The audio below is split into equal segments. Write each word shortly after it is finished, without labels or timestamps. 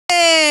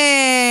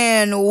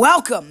and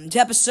welcome to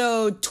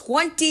episode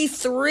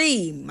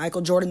 23,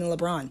 Michael Jordan and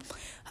LeBron,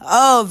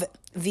 of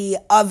the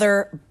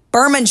Other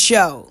Berman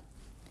Show.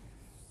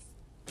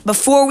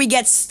 Before we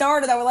get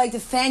started, I would like to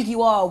thank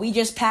you all. We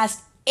just passed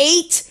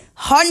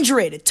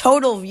 800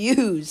 total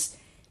views.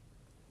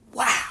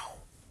 Wow.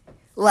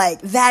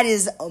 That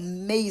is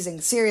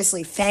amazing.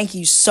 Seriously, thank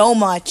you so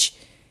much.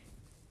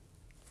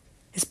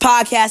 This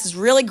podcast is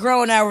really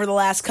growing over the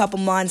last couple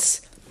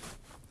months.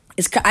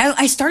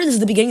 I started this at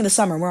the beginning of the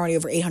summer. We're already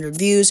over 800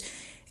 views.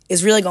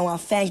 It's really going well.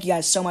 Thank you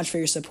guys so much for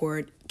your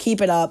support.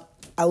 Keep it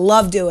up. I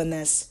love doing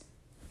this.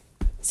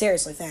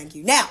 Seriously, thank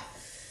you. Now,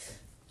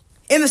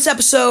 in this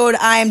episode,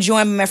 I am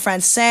joined by my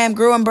friend Sam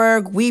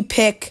Gruenberg. We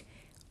pick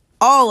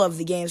all of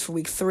the games for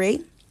week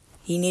 3.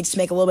 He needs to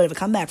make a little bit of a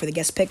comeback for the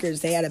guest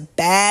pickers. They had a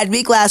bad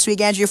week last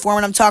week. Andrew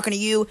Foreman, I'm talking to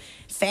you.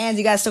 Fans,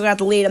 you guys still got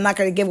the lead. I'm not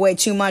going to give away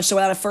too much, so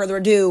without further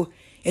ado,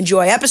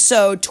 enjoy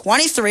episode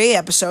 23,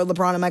 episode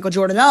LeBron and Michael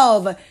Jordan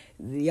of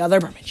The Other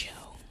Berman Show.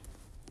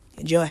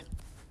 Enjoy.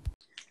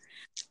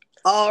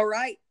 All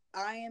right.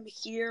 I am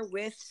here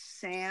with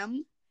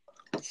Sam.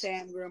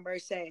 Sam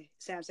Gruenberg. Say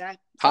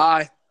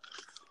hi.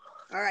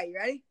 All right, you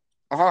ready?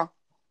 Uh-huh.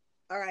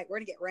 All right, we're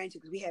going to get right into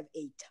it because we have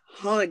a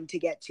ton to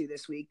get to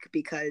this week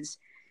because,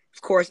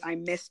 of course, I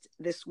missed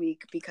this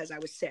week because I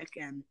was sick,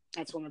 and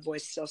that's when my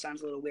voice still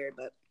sounds a little weird,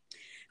 but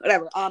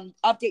whatever.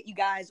 Update you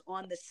guys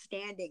on the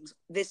standings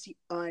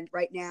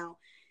right now.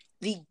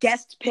 The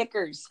guest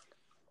pickers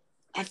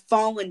have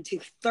fallen to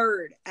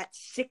third at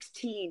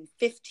 16,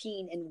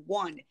 15, and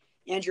 1.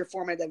 Andrew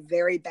Foreman had a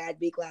very bad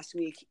week last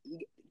week.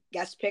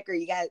 Guest picker,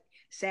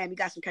 Sam, you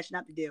got some catching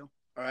up to do.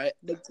 All right.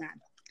 Big time.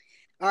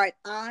 All right,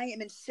 I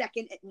am in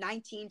second at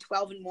 19,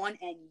 12, and 1,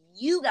 and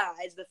you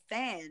guys, the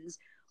fans,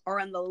 are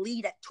on the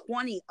lead at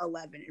 20,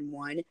 11, and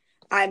 1.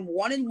 I'm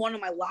 1-1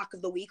 on my lock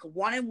of the week,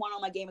 1-1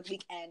 on my game of the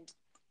week, and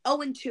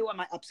 0-2 on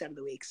my upset of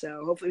the week. So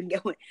hopefully we can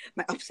get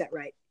my upset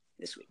right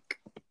this week.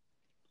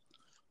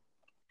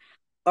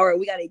 All right,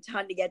 we got a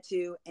ton to get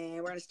to, and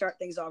we're going to start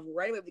things off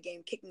right away with the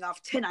game kicking off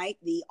tonight,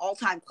 the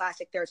all-time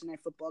classic Thursday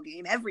night football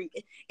game.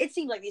 It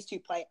seems like these two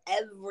play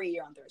every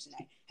year on Thursday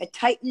night. The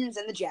Titans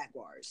and the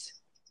Jaguars.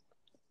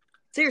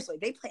 Seriously,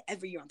 they play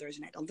every year on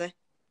Thursday night, don't they?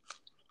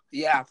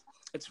 Yeah,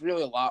 it's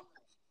really a lot.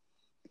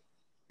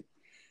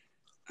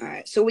 All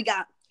right, so we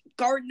got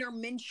Gardner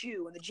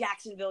Minshew and the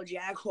Jacksonville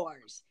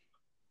Jaguars,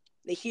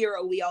 the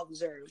hero we all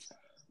deserve.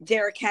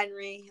 Derrick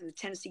Henry and the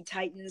Tennessee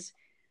Titans.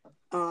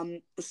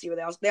 Let's see what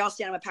else. They all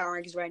stand on my power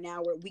rankings right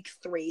now. We're at week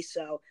 3.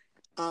 So,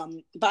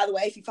 by the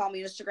way, if you follow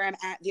me on Instagram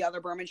at The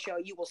Other Berman Show,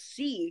 you will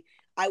see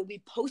I will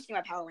be posting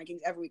my power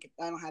rankings every week.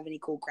 I don't have any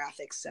cool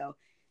graphics, so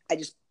I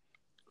just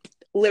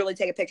literally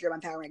take a picture of my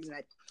power rankings and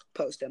I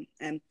post them.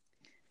 And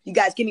you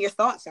guys give me your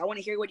thoughts. I want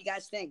to hear what you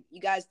guys think. You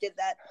guys did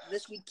that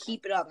this week.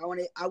 Keep it up. I want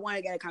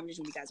to get a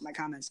conversation with you guys in my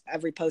comments.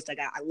 Every post I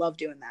got. I love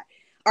doing that.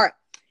 All right.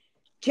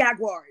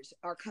 Jaguars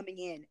are coming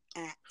in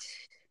at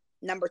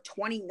number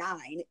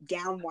 29,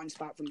 down 1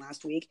 spot from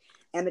last week.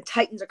 And the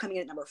Titans are coming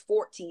in at number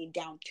 14,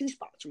 down 2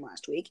 spots from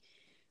last week.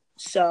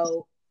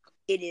 So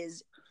it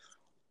is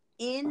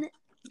in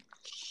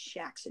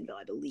Jacksonville,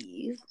 I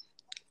believe.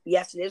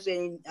 Yes, it is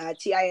in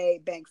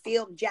TIAA Bank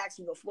Field in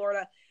Jacksonville,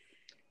 Florida.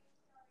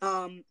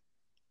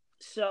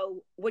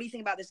 So what do you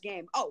think about this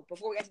game? Oh,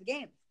 before we get to the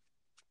game,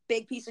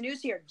 big piece of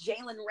news here.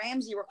 Jalen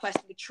Ramsey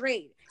requested a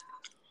trade.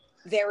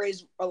 There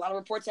is a lot of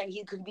reports saying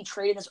he could be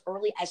traded as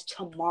early as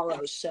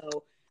tomorrow.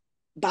 So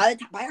by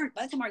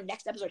the time our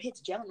next episode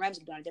hits, Jalen Ramsey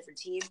will be on a different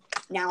team.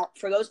 Now,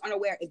 for those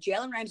unaware, if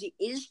Jalen Ramsey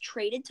is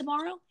traded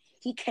tomorrow,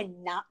 he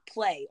cannot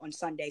play on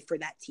Sunday for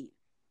that team.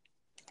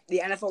 The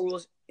NFL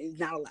rules is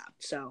not allowed.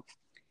 So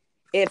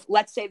if,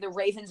 let's say, the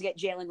Ravens get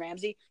Jalen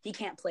Ramsey, he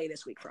can't play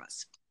this week for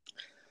us.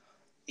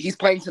 He's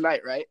playing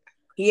tonight, right?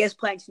 He is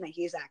playing tonight.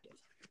 He is active.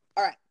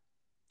 All right.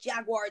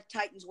 Jaguars,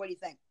 Titans, what do you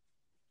think?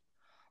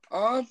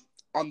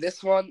 On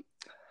this one,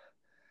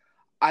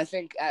 I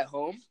think at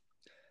home,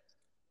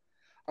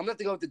 I'm going to have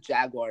to go with the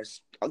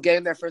Jaguars. I'll get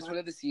in their first win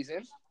of the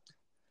season.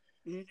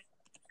 Mm-hmm.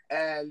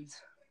 And,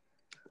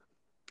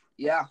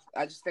 yeah,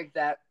 I just think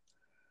that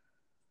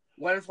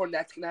Leonard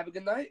Fournette's going to have a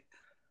good night.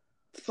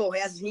 Oh,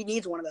 he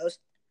needs one of those.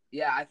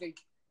 Yeah, I think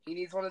he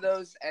needs one of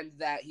those and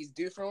that he's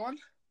due for one.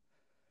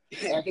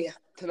 And I think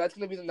tonight's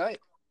going to be the night.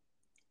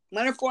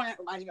 Leonard Fournette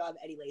reminds me of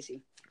Eddie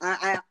Lacy.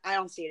 I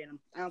don't see it in him.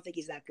 I don't think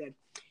he's that good.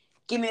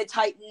 Give me the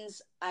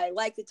Titans. I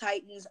like the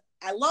Titans.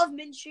 I love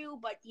Minshew,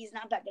 but he's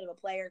not that good of a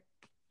player.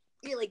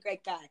 Really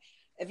great guy.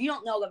 If you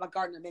don't know about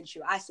Gardner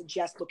Minshew, I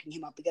suggest looking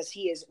him up because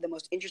he is the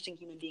most interesting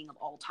human being of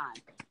all time.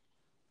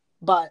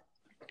 But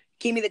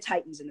give me the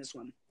Titans in this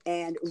one.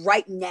 And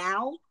right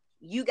now,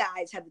 you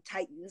guys have the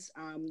Titans.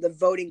 The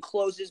voting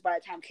closes by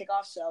the time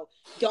kickoff, so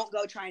don't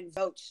go try and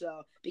vote.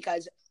 So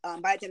because by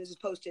the time this is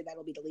posted,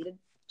 that'll be deleted.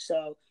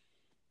 So,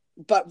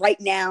 but right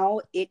now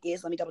it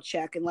is. Let me double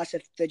check. Unless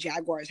if the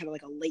Jaguars had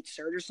like a late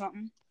surge or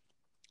something,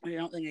 I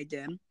don't think they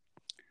did.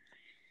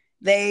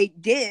 They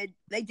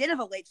did have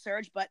a late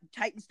surge, but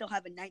Titans still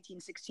have a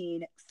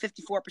 19-16,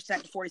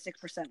 54% to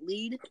 46%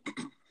 lead.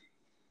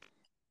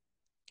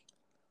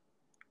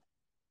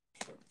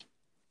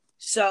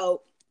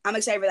 So I'm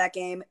excited for that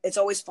game. It's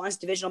always fun. It's a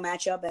divisional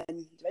matchup,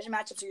 and division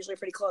matchups are usually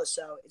pretty close.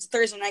 So it's a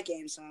Thursday night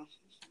game, so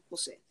we'll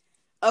see.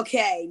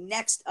 Okay,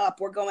 next up,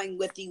 we're going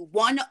with the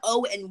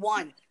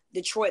 1-0-1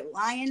 Detroit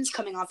Lions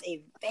coming off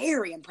a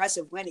very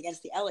impressive win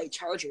against the LA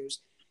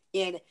Chargers.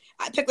 And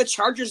I picked the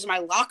Chargers as my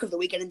lock of the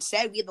week, and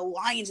instead we had the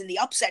Lions in the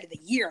upset of the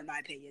year, in my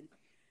opinion.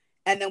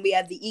 And then we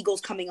have the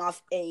Eagles coming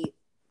off a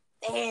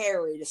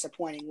very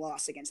disappointing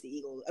loss against the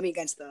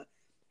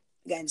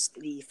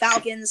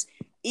Falcons.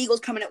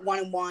 Eagles coming at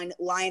 1-1.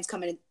 Lions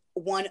coming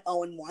at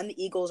 1-0-1.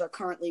 The Eagles are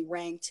currently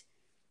ranked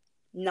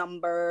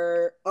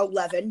number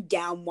 11,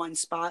 down one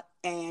spot,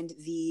 and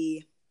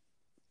the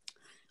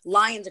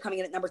Lions are coming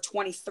in at number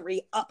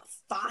 23, up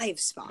 5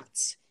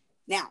 spots.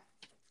 Now,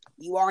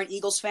 you are an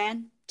Eagles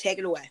fan. Take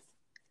it away.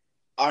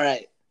 All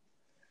right.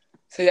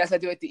 So, yes, I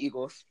do like the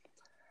Eagles.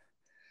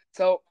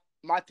 So,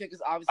 my pick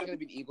is obviously going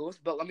to be the Eagles,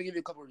 but let me give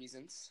you a couple of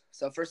reasons.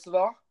 So, first of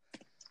all,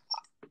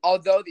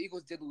 although the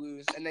Eagles did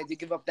lose and they did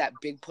give up that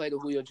big play to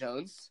Julio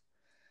Jones,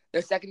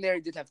 their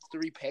secondary did have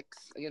 3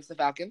 picks against the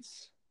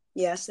Falcons.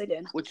 Yes, they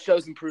did. Which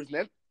shows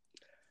improvement.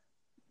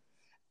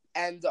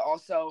 And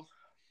also,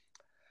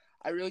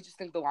 I really just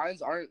think the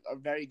Lions aren't a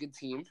very good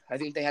team. I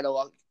think they had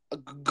a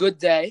good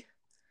day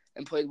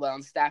and played well,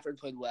 and Stafford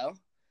played well.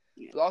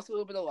 Yeah. But also a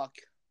little bit of luck.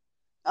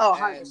 Oh,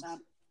 100%.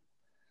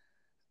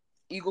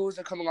 Eagles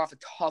are coming off a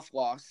tough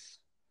loss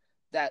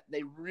that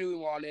they really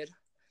wanted.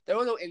 They're a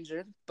little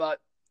injured, but...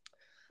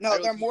 No,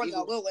 they're more than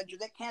a little injured.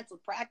 They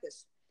canceled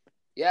practice.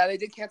 Yeah, they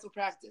did cancel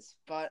practice,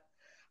 but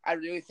I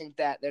really think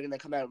that they're going to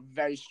come out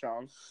very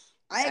strong.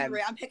 I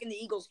agree. I'm picking the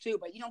Eagles, too,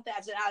 but you don't think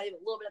that's a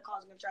little bit of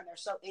cause of concern. They're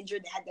so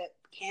injured, they had to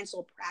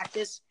cancel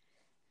practice.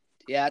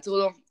 Yeah, it's a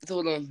little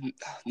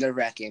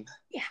nerve-wracking.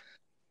 Yeah.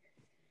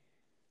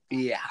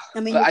 Yeah.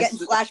 I mean, you're getting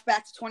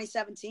flashbacks to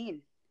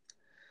 2017.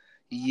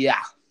 Yeah.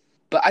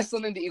 But I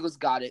still think the Eagles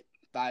got it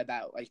by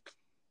about, a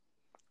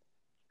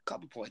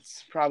couple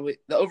points. Probably.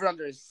 The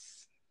over-under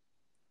is...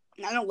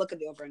 I don't look at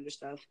the over-under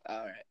stuff. All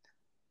right.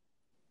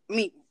 I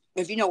mean,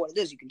 if you know what it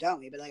is, you can tell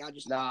me, but, I'll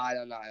just... No, I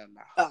don't know.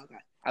 Oh, okay.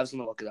 I was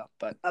going to look it up,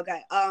 but...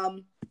 Okay.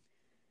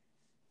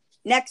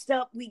 Next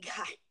up, we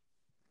got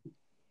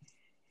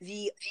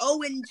the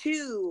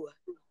 0-2.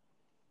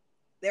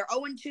 They're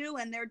 0-2,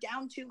 and they're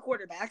down 2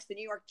 quarterbacks, the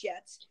New York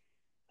Jets,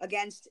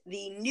 against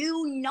the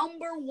new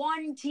number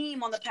 1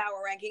 team on the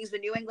power rankings, the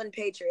New England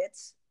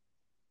Patriots.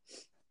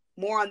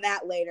 More on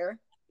that later.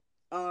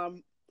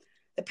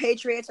 The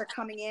Patriots are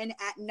coming in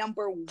at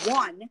number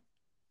 1,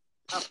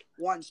 up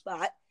 1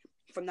 spot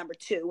from number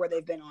 2, where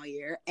they've been all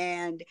year.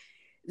 And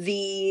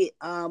the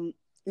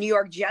New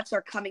York Jets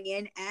are coming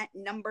in at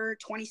number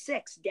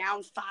 26,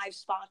 down 5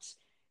 spots.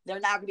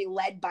 They're now going to be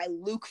led by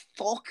Luke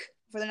Falk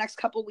for the next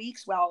couple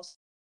weeks, while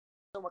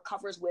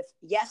recovers with,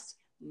 yes,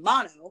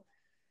 mono.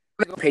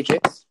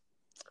 Patriots.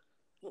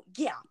 Well,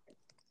 yeah.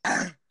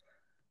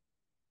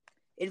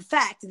 In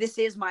fact, this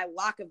is my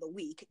lock of the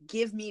week.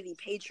 Give me the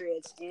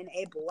Patriots in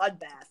a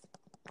bloodbath.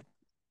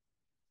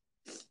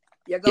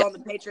 You're going the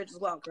Patriots as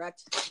well,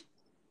 correct?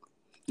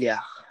 Yeah.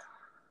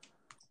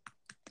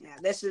 Yeah,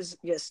 this is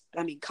just,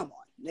 come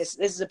on. This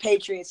is a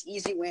Patriots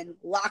easy win,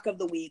 lock of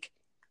the week.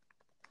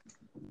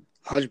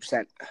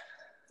 100%.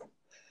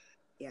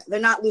 Yeah,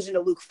 they're not losing to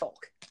Luke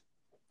Falk.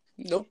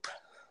 Nope.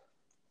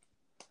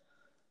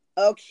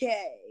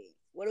 Okay,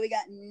 what do we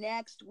got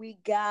next? We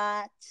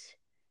got...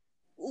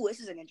 Ooh,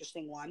 this is an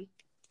interesting one.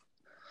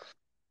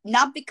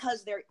 Not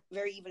because they're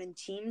very even in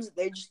teams.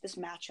 This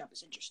matchup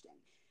is interesting.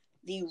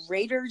 The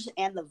Raiders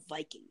and the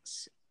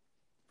Vikings.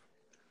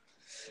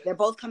 They're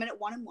both coming at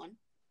 1-1.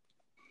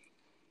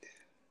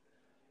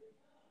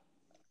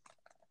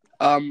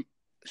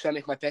 Should I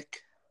make my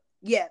pick?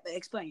 Yeah,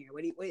 explain here.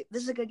 Wait,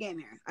 this is a good game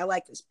here. I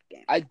like this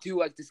game. I do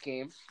like this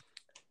game.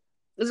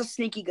 This is a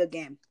sneaky good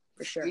game,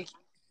 for sure.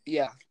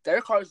 Yeah,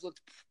 their cards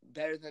looked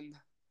better than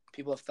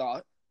people have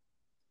thought.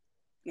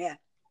 Yeah.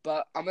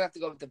 But I'm going to have to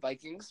go with the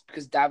Vikings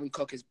because Dalvin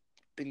Cook has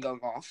been going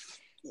off.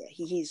 Yeah,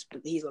 he's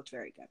looked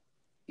very good.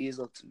 He's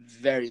looked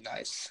very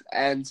nice.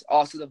 And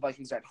also the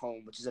Vikings are at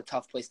home, which is a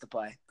tough place to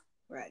play.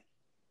 Right.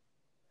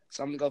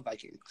 So I'm going to go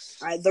Vikings.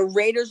 All right, the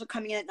Raiders are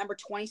coming in at number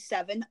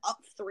 27, up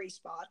 3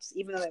 spots.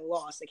 Even though they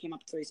lost, they came up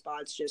 3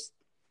 spots. Just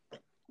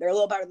they're a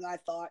little better than I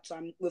thought, so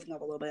I'm moving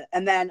up a little bit.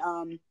 And then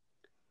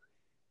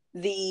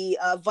the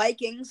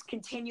Vikings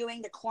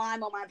continuing to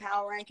climb on my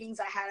power rankings.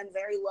 I had them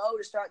very low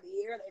to start the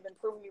year. They've been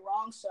proving me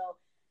wrong, so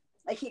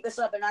I keep this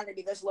up. They're not going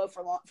to be this low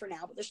for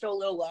now, but they're still a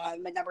little low.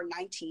 I'm at number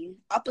 19,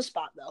 up a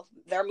spot though.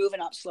 They're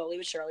moving up slowly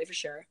but surely for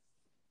sure.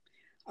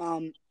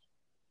 I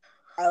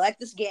like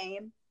this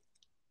game.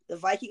 The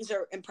Vikings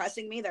are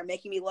impressing me. They're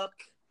making me look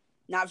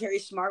not very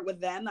smart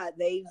with them.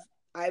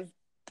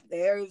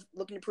 They're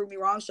looking to prove me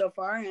wrong so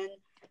far, and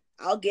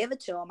I'll give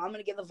it to them. I'm going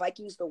to give the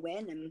Vikings the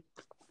win, and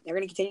they're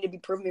going to continue to be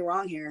proving me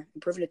wrong here,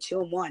 improving to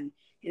 2-1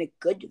 in a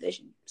good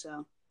division.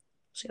 So,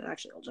 see how that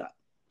actually holds up.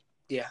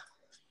 Yeah.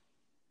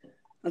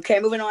 Okay,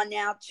 moving on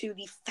now to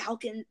the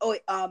Falcons.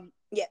 Moving on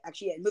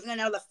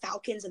now to the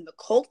Falcons and the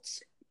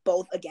Colts,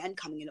 both again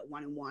coming in at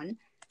 1-1.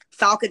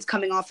 Falcons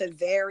coming off a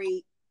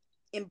very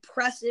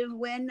impressive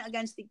win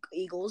against the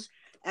Eagles,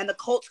 and the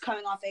Colts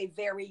coming off a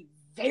very,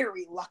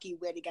 very lucky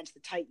win against the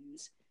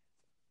Titans.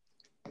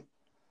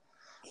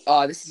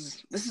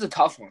 This is a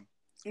tough one.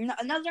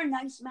 Another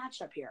nice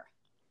matchup here.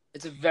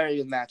 It's a very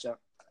good matchup.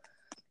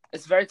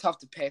 It's very tough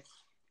to pick,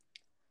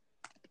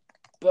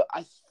 but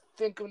I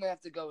think I'm gonna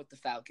have to go with the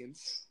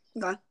Falcons.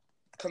 Okay.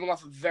 Coming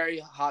off a very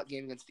hot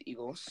game against the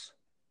Eagles,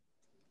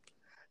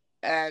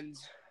 and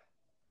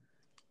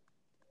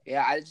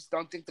yeah, I just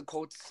don't think the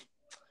Colts,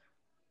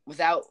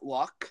 without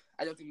luck,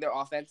 I don't think their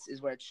offense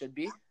is where it should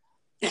be.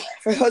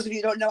 For those of you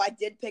who don't know, I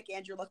did pick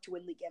Andrew Luck to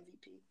win league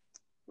MVP.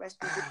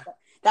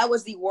 That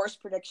was the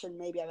worst prediction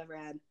maybe I've ever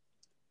had.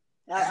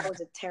 That was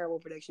a terrible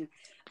prediction.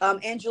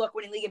 Andrew Luck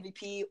winning league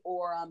MVP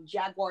or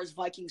Jaguars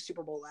Vikings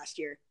Super Bowl last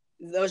year.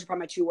 Those are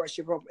probably my two worst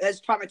Super Bowl.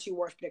 That's probably my two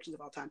worst predictions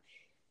of all time.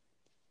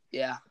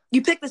 Yeah.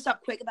 You picked this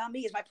up quick about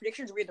me. Is my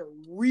predictions were either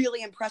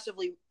really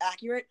impressively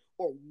accurate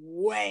or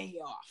way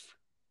off.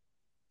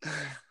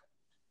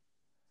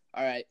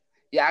 All right.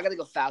 Yeah, I gotta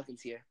go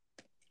Falcons here.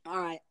 All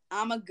right,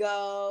 I'm gonna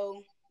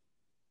go.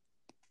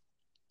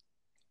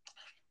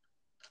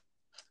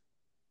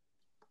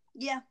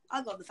 Yeah,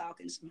 I'll go the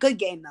Falcons. Good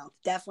game though.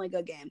 Definitely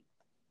good game.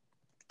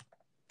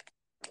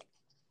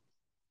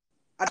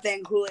 I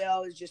think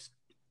Julio is just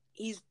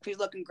he's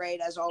looking great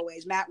as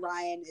always. Matt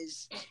Ryan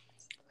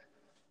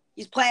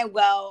he's playing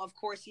well. Of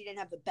course, he didn't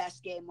have the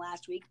best game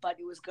last week, but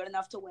it was good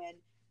enough to win.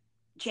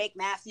 Jake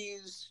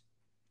Matthews,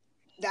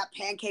 that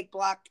pancake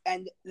block,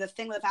 and the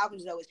thing with the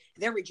Falcons though is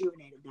they're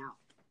rejuvenated now.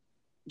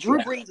 Drew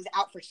Brees is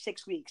out for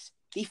 6 weeks.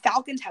 The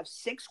Falcons have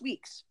 6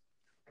 weeks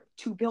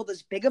to build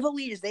as big of a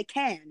lead as they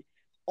can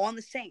on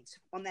the Saints,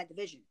 on that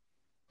division.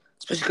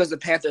 Especially because the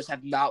Panthers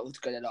have not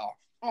looked good at all.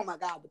 Oh, my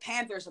God. The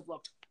Panthers have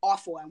looked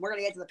awful, and we're going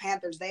to get to the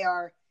Panthers. They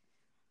are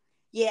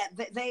 – yeah,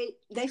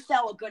 they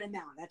fell a good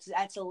amount.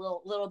 That's a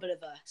little bit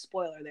of a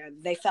spoiler there.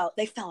 They fell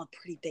a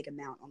pretty big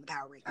amount on the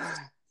power rankings.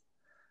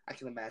 I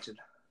can imagine.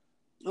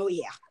 Oh,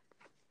 yeah.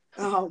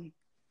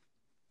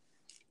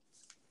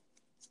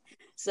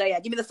 So,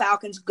 yeah, give me the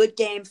Falcons. Good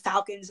game.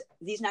 Falcons,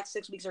 these next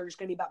 6 weeks are just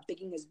going to be about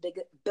building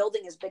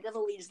as big of a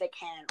lead as they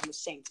can on the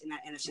Saints in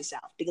that NFC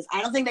South. Because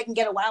I don't think they can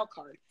get a wild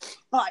card,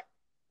 but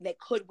they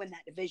could win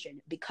that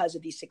division because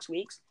of these 6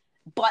 weeks.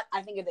 But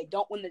I think if they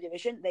don't win the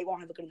division, they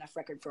won't have a good enough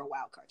record for a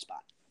wild card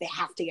spot. They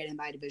have to get in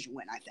by a division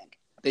win, I think.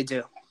 They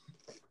do.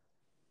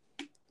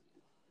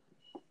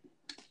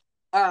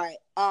 All right.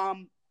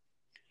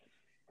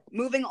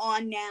 Moving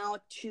on now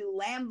to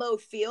Lambeau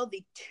Field,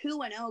 the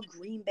 2-0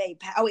 Green Bay.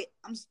 I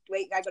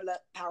gotta go to the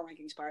power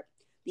rankings part.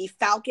 The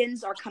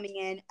Falcons are coming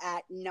in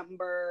at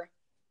number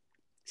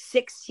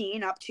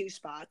 16, up 2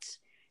 spots,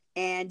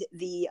 and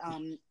the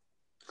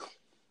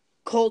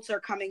Colts are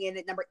coming in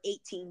at number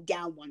 18,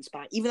 down 1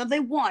 spot. Even though they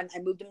won, I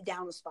moved them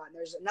down a spot. And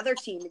there's another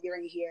team that you're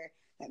going to hear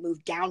that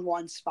moved down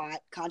 1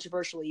 spot,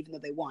 controversially, even though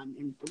they won,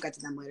 and we'll get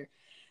to them later.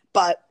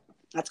 But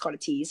that's called a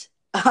tease.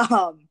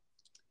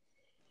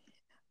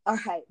 All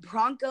right,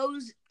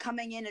 Broncos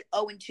coming in at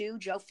 0-2.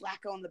 Joe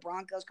Flacco and the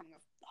Broncos coming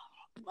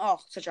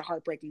off, such a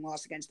heartbreaking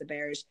loss against the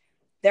Bears.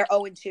 They're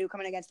 0-2,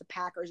 coming against the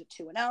Packers at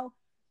 2-0.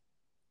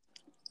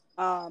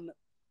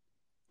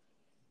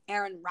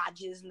 Aaron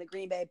Rodgers and the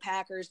Green Bay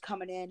Packers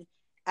coming in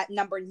at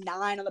number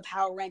 9 on the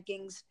power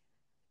rankings.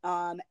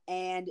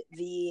 And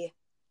the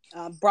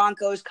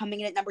Broncos coming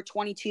in at number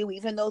 22.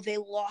 Even though they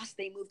lost,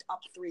 they moved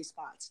up 3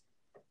 spots.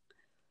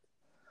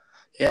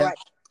 Yeah. All right,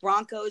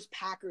 Broncos,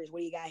 Packers, what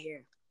do you got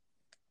here?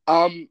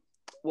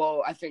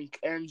 Well, I think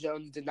Aaron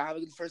Jones did not have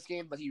a good first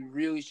game, but he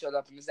really showed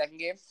up in the second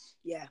game.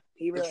 Yeah,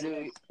 he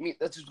really did.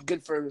 That's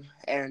good for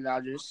Aaron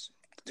Rodgers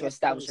to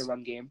establish a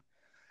run game.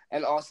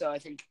 And also, I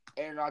think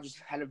Aaron Rodgers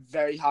had a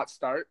very hot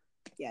start.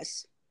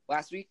 Yes.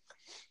 Last week.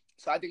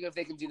 So I think if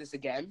they can do this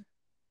again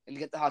and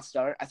get the hot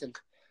start, I think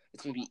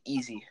it's going to be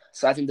easy.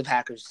 So I think the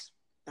Packers.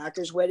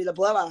 Packers waited a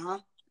blowout, huh?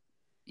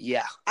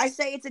 Yeah. I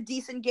say it's a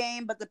decent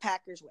game, but the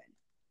Packers win.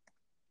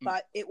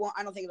 But it won't.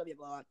 I don't think it'll be a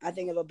blowout. I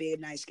think it'll be a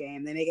nice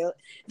game.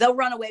 They'll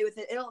run away with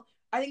it.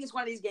 I think it's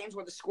one of these games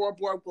where the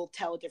scoreboard will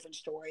tell a different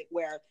story,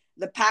 where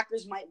the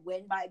Packers might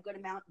win by a good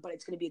amount, but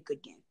it's going to be a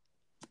good game.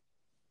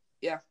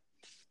 Yeah.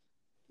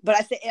 But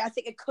I think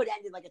it could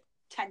end in like a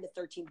 10 to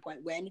 13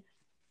 point win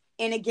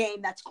in a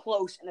game that's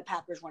close, and the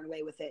Packers run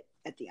away with it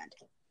at the end.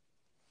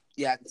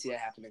 Yeah, I can see that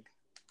happening.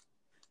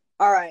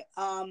 All right.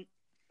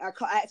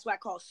 That's what I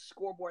call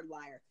scoreboard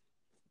liar.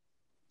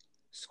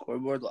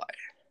 Scoreboard liar.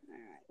 All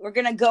right. We're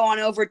going to go on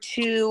over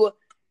to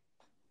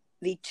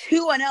the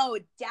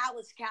 2-0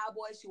 Dallas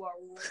Cowboys, who are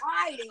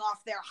riding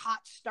off their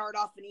hot start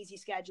off an easy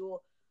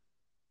schedule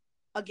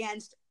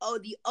against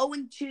the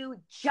 0-2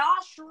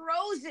 Josh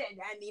Rosen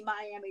and the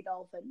Miami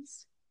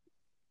Dolphins.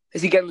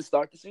 Is he getting the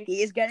start this week?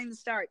 He is getting the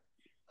start.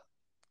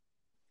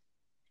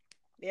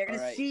 They're going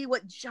to see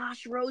what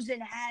Josh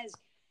Rosen has.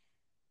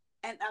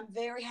 And I'm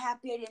very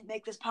happy I didn't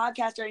make this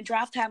podcast during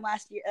draft time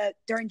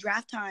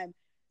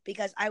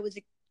because I was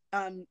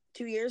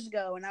 2 years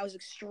ago, and I was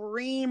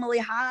extremely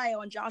high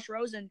on Josh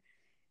Rosen.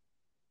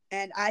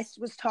 And I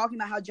was talking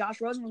about how Josh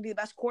Rosen would be the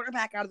best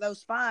quarterback out of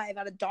those 5,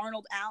 out of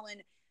Darnold,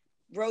 Allen,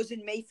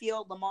 Rosen,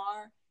 Mayfield,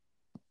 Lamar.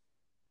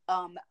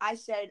 I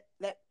said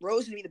that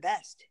Rosen would be the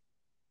best.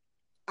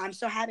 I'm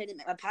so happy I didn't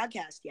make a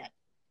podcast yet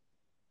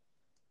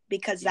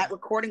because that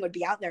recording would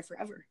be out there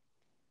forever.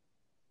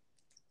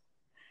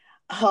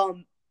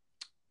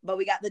 But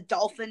we got the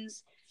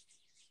Dolphins.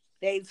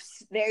 They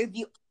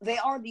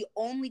are the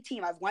only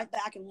team. I've went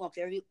back and looked.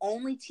 They're the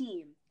only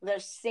team that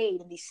have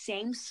stayed in the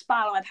same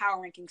spot on my power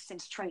rankings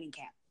since training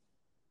camp.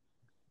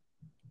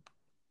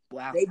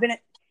 Wow. They've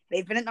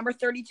been at number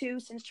 32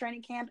 since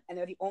training camp, and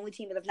they're the only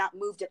team that have not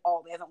moved at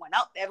all. They haven't went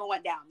up. They haven't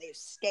went down. They've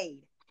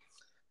stayed.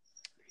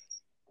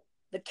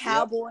 The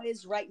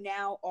Cowboys right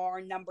now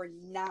are number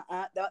 9.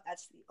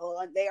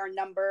 They are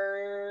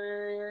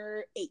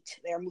number 8.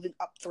 They are moving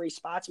up 3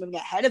 spots, moving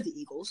ahead of the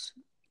Eagles.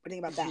 What do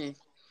you think about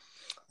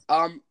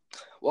that?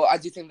 Well, I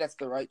do think that's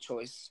the right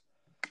choice.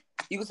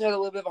 Eagles had a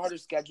little bit of a harder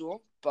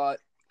schedule,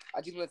 but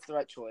I do think that's the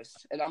right choice.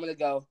 And I'm going to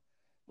go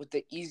with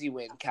the easy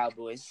win,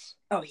 Cowboys.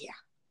 Oh, yeah.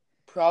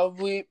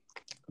 Probably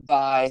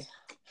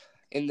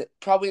in the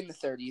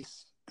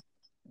 30s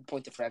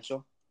point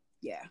differential.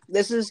 Yeah.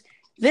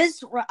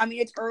 I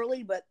mean, it's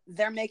early, but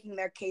they're making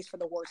their case for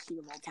the worst team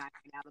of all time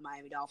right now, the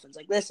Miami Dolphins.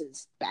 Like, this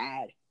is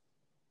bad.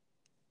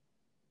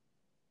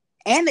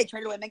 And they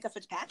traded away Minka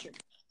Fitzpatrick.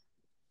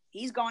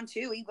 He's gone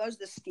too. He goes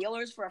to the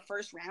Steelers for a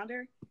first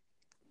rounder.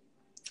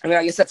 I mean,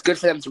 I guess that's good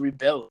for them to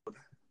rebuild,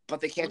 but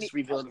they can't just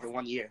rebuild for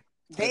 1 year.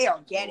 They are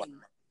getting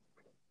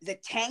the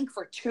tank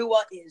for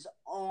Tua is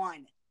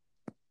on.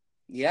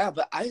 Yeah,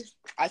 but I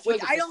feel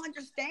I don't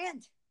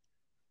understand.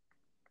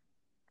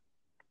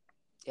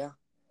 Yeah.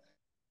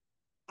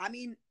 I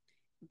mean,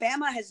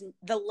 Bama has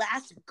the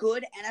last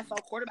good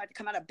NFL quarterback to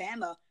come out of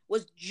Bama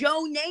was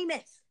Joe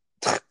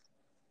Namath.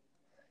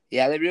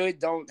 Yeah, they really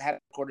don't have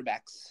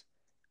quarterbacks.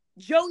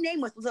 Joe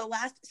Namath was the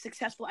last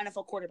successful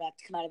NFL quarterback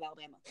to come out of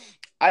Alabama.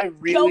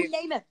 Joe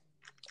Namath.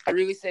 I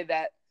really say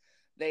that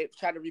they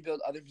try to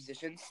rebuild other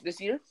positions this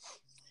year,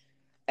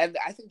 and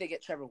I think they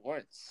get Trevor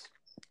Lawrence.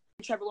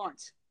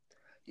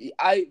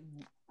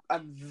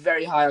 I'm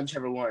very high on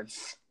Trevor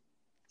Lawrence.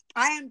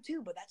 I am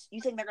too, but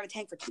you think they're going to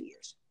tank for 2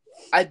 years?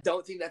 I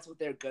don't think that's what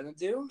they're going to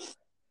do,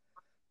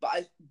 but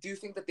I do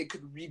think that they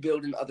could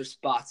rebuild in other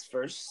spots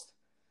first.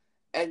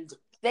 And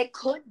they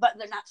could, but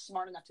they're not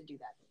smart enough to do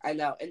that. I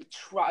know. And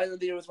try the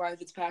deal with Ryan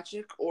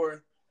Fitzpatrick,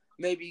 or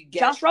maybe get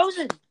Josh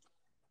Rosen.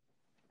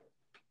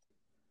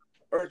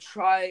 Or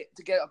try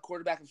to get a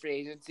quarterback in free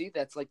agency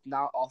that's like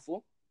not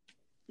awful.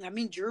 I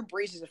mean, Drew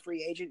Brees is a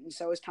free agent, and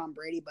so is Tom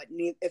Brady. But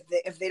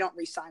if they don't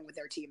re-sign with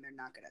their team, they're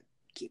not going to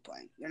keep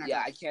playing.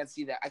 I can't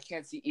see that. I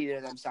can't see either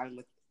of them signing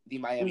with the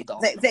Miami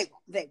Dolphins.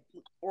 They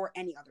or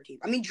any other team.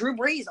 I mean, Drew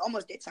Brees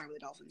almost did sign with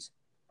the Dolphins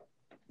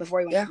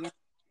before he went. Yeah.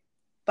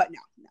 But no,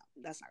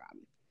 that's not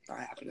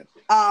happening.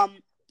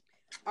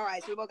 All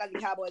right, so we both got the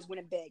Cowboys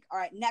winning big. All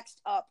right, next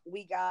up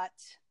we got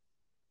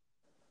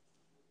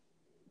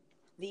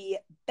the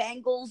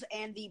Bengals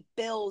and the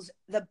Bills.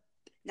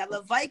 Now,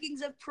 the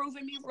Vikings have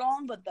proven me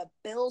wrong, but the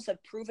Bills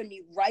have proven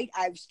me right.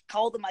 I've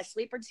called them my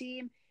sleeper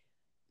team.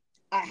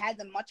 I had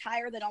them much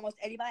higher than almost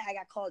anybody. I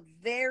got called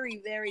very,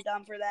 very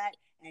dumb for that,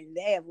 and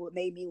they have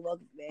made me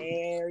look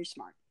very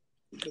smart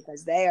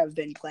because they have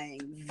been playing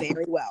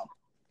very well.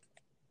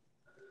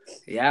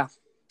 Yeah.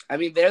 I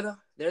mean, they're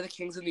the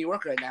Kings of New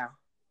York right now.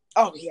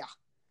 Oh, yeah.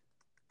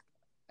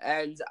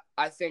 And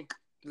I think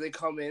they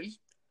come in.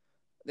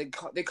 They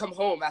come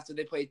home after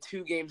they played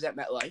 2 games at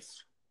MetLife.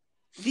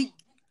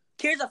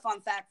 Here's a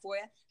fun fact for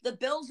you. The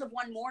Bills have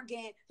won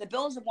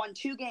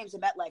 2 games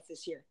at MetLife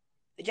this year.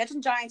 The Jets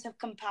and Giants have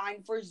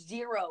combined for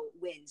 0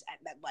 wins at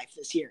MetLife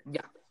this year.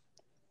 Yeah.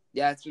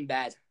 Yeah, it's been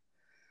bad.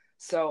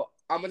 So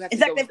I'm going to have to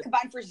go. In fact, they've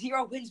combined for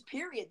 0 wins,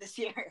 period, this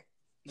year.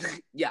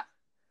 Yeah.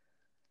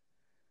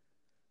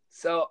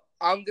 So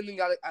I'm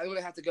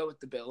gonna have to go with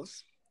the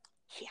Bills.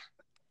 Yeah.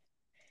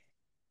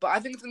 But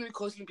I think it's gonna be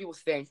closer than people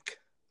think.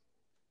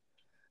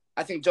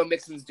 I think Joe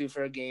Mixon's due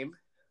for a game.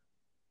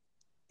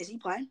 Is he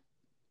playing?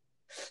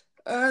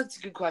 That's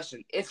a good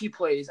question. If he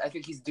plays, I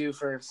think he's due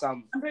for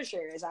some. I'm pretty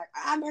sure he is.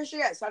 I'm pretty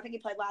sure he is. So I think he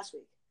played last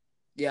week.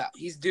 Yeah,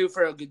 he's due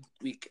for a good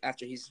week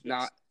after he's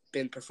not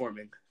been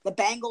performing. The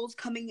Bengals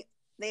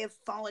they have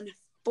fallen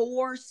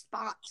 4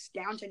 spots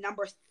down to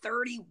number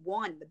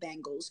 31, the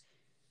Bengals.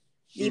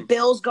 The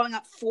Bills going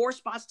up 4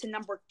 spots to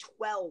number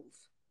 12.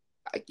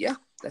 Yeah,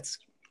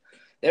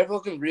 they're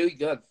looking really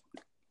good.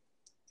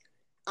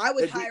 I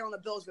was higher on the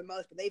Bills than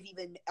most, but they've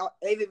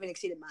even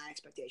exceeded my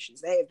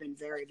expectations. They have been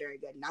very, very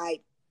good, and I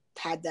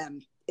had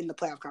them in the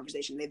playoff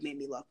conversation. They've made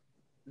me look.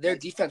 Their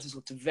defense has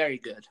looked very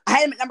good. I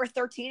had them at number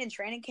 13 in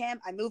training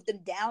camp. I moved them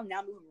down. Now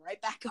I'm moving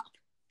right back up.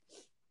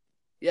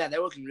 Yeah,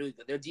 they're looking really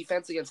good. Their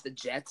defense against the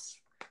Jets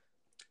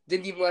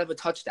didn't even have a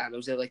touchdown. It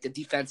was like a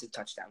defensive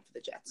touchdown for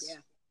the Jets. Yeah.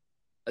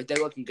 Like,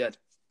 they're looking good.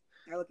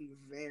 They're looking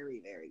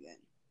very, very good.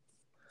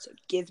 So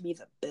give me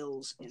the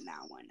Bills in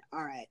that one.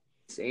 All right.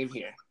 Same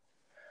here.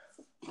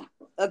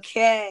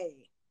 Okay.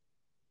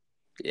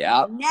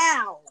 Yeah.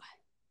 Now,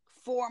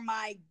 for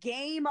my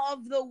game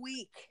of the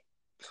week.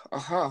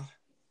 Uh-huh.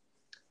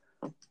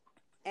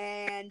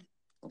 And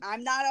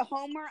I'm not a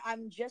homer.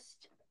 I'm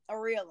just a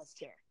realist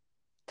here.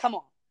 Come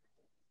on.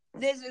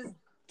 This is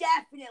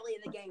definitely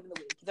the game of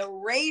the week. The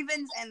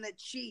Ravens and the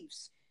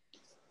Chiefs.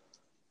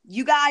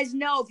 You guys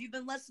know, if you've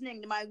been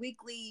listening to my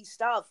weekly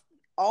stuff,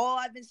 all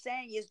I've been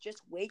saying is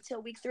just wait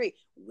till week 3.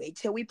 Wait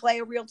till we play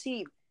a real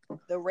team.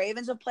 The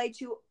Ravens have played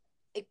 2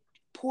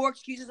 poor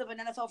excuses of an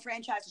NFL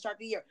franchise to start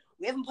the year.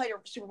 We haven't played a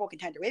Super Bowl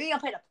contender. We haven't even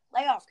played a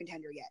playoff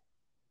contender yet.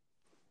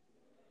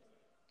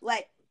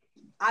 Like,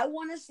 I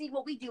want to see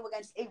what we do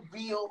against a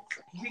real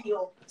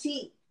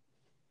team.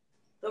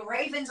 The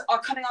Ravens are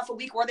coming off a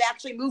week where they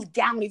actually moved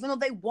down. Even though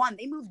they won,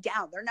 they moved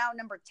down. They're now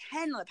number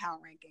 10 on the power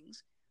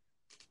rankings.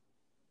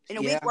 In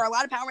a week where a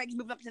lot of power rankings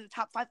moved up to the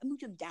top 5, I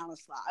moved them down a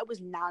slot. I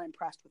was not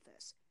impressed with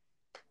this.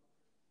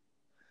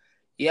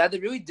 Yeah, they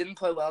really didn't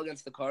play well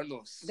against the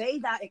Cardinals. They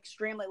got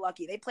extremely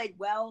lucky. They played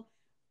well,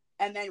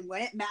 and then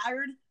when it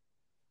mattered,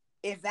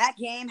 if that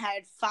game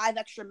had 5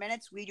 extra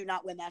minutes, we do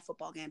not win that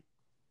football game.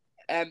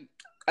 And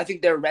I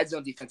think their red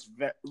zone defense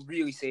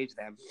really saved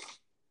them.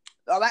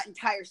 Oh, that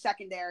entire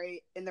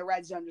secondary in the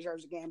red zone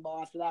deserves a game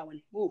ball after that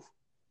one. Oof.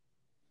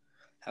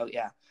 Hell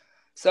yeah.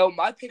 So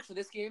my pick for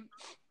this game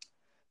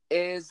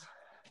is,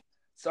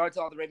 sorry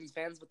to all the Ravens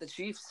fans, but the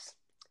Chiefs.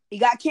 You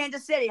got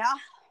Kansas City, huh?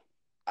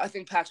 I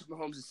think Patrick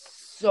Mahomes is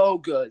so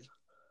good.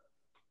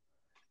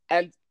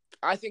 And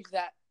I think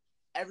that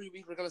every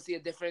week we're going to see a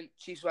different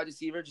Chiefs wide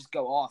receiver just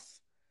go off.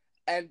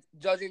 And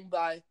judging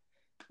by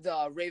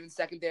the Ravens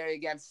secondary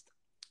against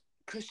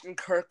Christian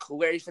Kirk,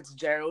 Larry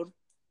Fitzgerald,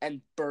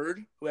 and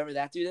Bird, whoever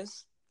that dude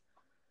is.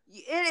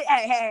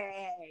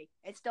 Hey.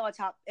 It's still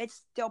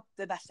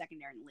the best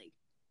secondary in the league.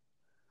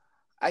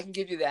 I can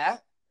give you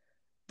that,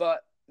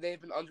 but they've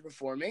been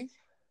underperforming.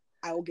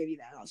 I will give you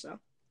that also.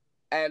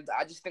 And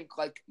I just think,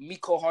 like,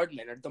 Mecole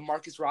Hardman or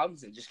Demarcus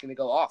Robinson just going to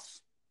go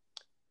off.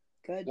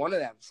 Good. One of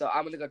them. So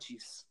I'm going to go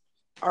Chiefs.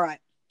 All right.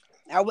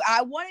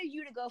 I wanted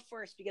you to go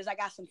first because I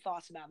got some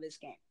thoughts about this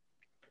game.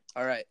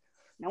 All right.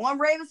 Now, I want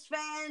Ravens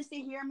fans to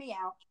hear me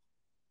out.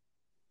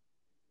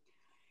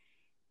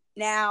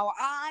 Now,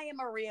 I am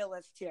a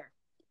realist here.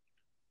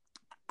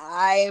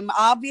 I'm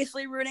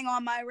obviously rooting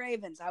on my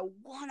Ravens. I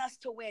want us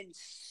to win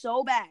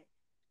so bad.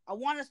 I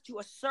want us to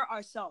assert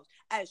ourselves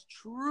as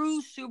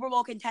true Super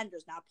Bowl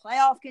contenders, not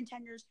playoff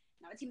contenders,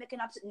 not a team that can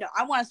upset. No,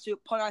 I want us to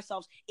put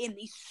ourselves in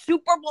the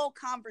Super Bowl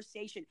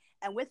conversation.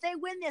 And if they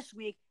win this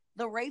week,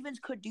 the Ravens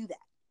could do that.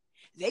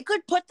 They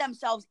could put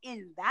themselves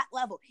in that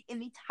level, in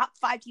the top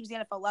 5 teams in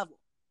the NFL level,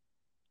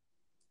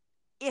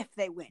 if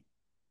they win.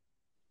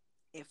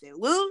 If they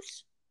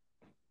lose,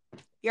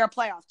 you're a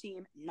playoff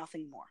team,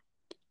 nothing more.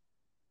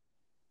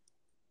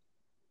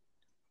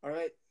 All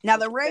right. Now,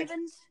 the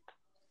Ravens,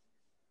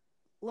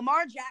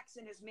 Lamar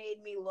Jackson has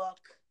made me look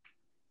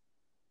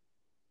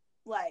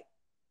like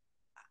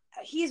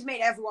he's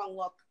made everyone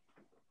look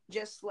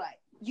just like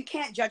you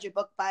can't judge a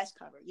book by its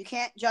cover. You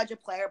can't judge a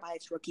player by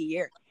its rookie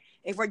year.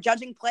 If we're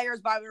judging players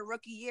by their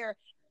rookie year,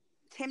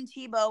 Tim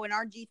Tebow and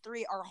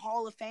RG3 are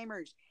Hall of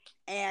Famers.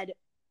 And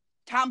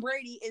Tom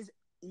Brady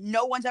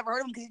no one's ever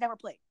heard of him because he's never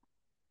played.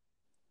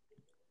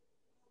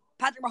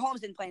 Patrick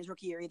Mahomes didn't play in his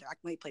rookie year either. I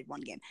only played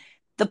one game.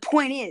 The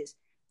point is,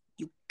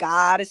 you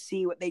got to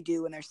see what they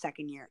do in their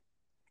second year.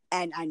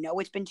 And I know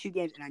it's been 2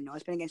 games, and I know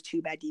it's been against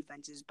 2 bad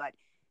defenses, but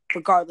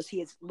regardless, he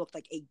has looked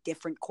like a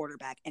different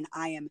quarterback. And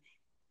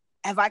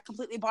have I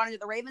completely bought into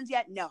the Ravens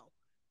yet? No.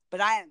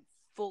 But I am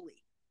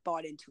fully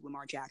bought into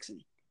Lamar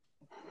Jackson.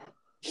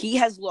 He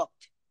has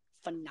looked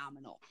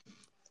phenomenal.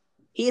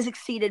 He has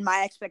exceeded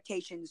my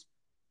expectations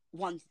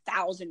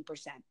 1,000%.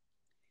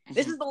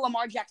 This is the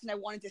Lamar Jackson I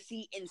wanted to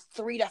see in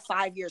 3 to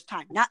 5 years'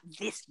 time, not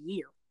this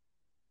year.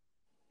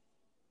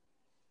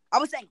 I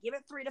was saying, give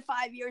it 3 to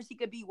 5 years, he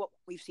could be what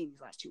we've seen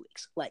these last 2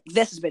 weeks. Like,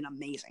 this has been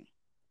amazing.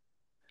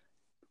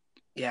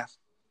 Yeah.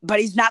 But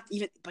he's not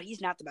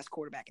the best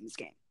quarterback in this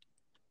game.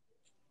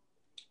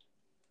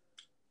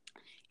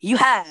 You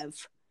have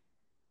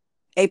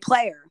a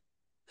player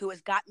who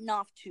has gotten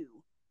off to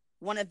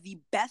one of the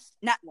best,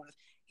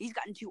 he's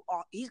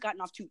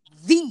gotten off to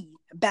the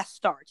best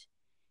start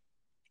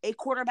a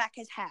quarterback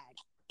has had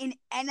in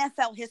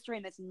NFL history,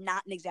 and that's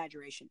not an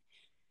exaggeration.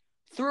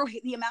 Through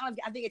the amount of,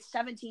 I think it's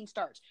 17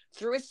 starts.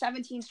 Through his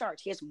 17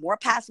 starts, he has more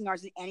passing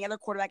yards than any other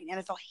quarterback in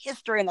NFL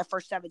history in their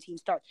first 17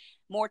 starts.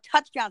 More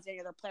touchdowns than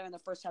any other player in their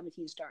first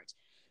 17 starts.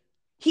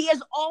 He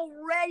is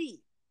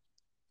already,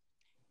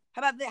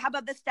 how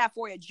about this stat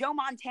for you? Joe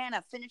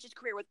Montana finished his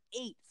career with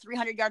 8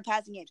 300-yard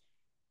passing games.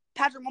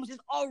 Patrick Mahomes is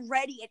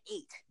already at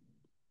 8.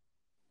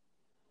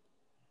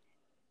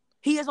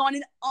 He is on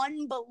an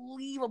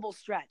unbelievable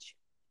stretch.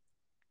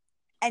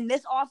 And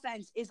this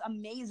offense is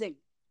amazing.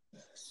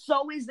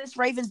 So is this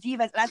Ravens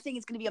defense, and I think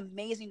it's going to be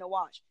amazing to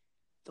watch.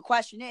 The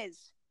question is,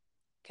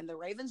 can the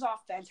Ravens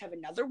offense have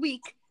another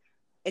week?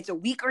 It's a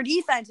weaker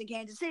defense in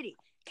Kansas City.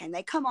 Can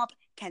they come up?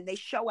 Can they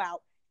show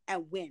out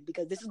and win?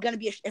 Because this is going to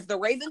be if the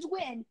Ravens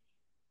win,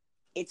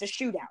 it's a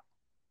shootout.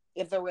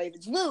 If the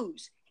Ravens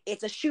lose,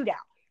 it's a shootout.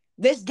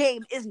 This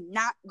game is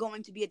not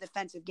going to be a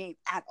defensive game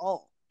at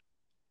all.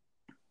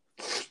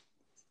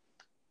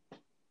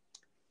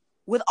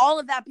 With all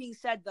of that being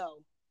said, though,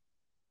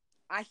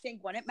 I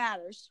think when it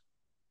matters,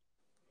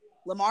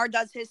 Lamar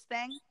does his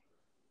thing,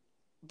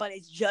 but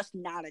it's just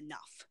not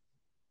enough.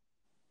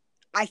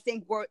 I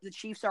think the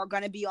Chiefs are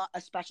going to be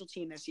a special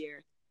team this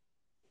year.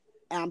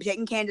 And I'm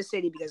taking Kansas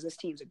City because this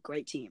team's a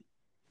great team.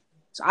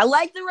 So I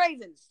like the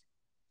Ravens,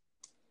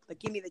 but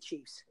give me the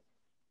Chiefs.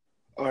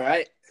 All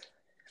right.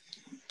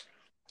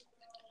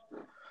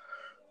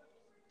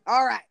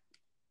 All right.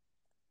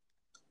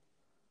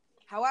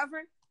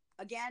 However,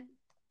 again,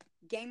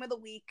 game of the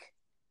week.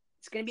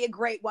 It's going to be a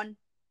great one.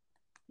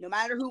 No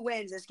matter who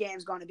wins, this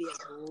game's going to be a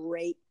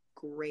great,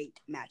 great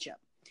matchup.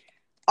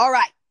 All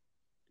right.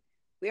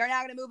 We are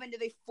now going to move into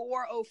the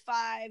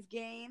 405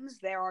 games.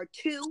 There are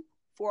 2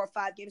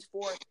 405 games,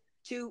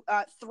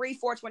 3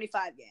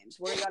 425 games.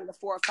 We're going to go to the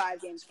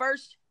 405 games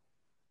first.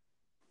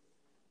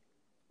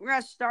 We're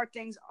going to start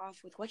things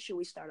off with, what should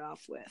we start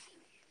off with?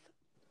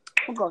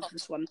 We'll go with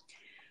this one.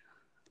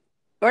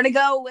 We're going to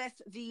go with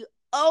the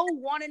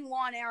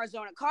 0-1-1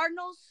 Arizona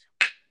Cardinals.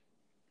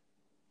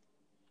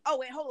 Oh,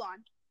 wait, hold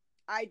on.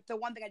 The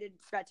one thing I did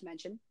forget to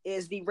mention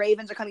is the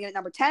Ravens are coming in at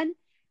number 10.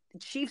 The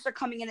Chiefs are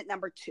coming in at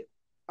number 2.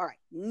 All right,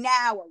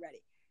 now we're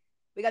ready.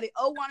 We got the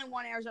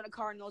 0-1-1 Arizona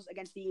Cardinals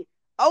against the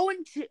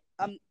 0-2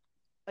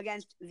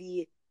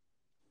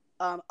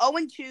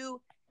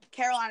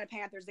 Carolina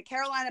Panthers. The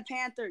Carolina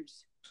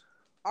Panthers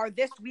are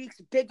this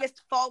week's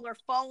biggest faller,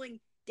 falling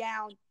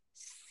down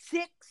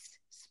 6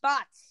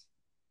 spots.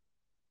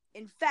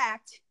 In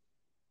fact,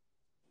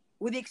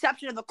 with the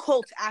exception of the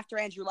Colts after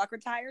Andrew Luck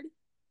retired,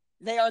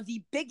 they are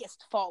the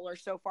biggest faller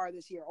so far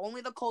this year. Only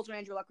the Colts when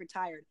Andrew Luck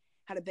retired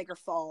had a bigger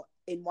fall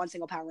in one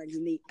single power ranking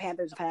than the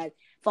Panthers have had,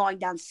 falling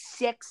down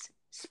 6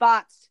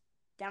 spots,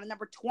 down to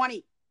number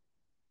 20.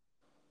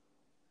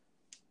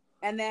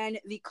 And then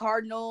the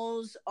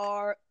Cardinals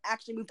are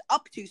actually moved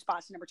up 2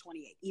 spots to number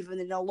 28. Even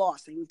though no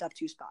loss, they moved up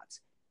 2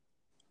 spots.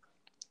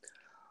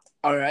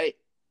 All right.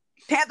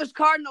 Panthers,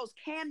 Cardinals,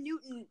 Cam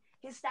Newton,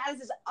 his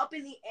status is up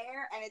in the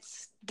air, and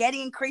it's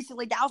getting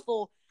increasingly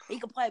doubtful he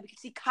can play. We can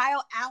see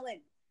Kyle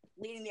Allen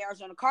leading the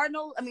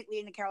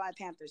leading the Carolina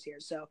Panthers here.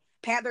 So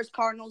Panthers,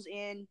 Cardinals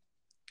in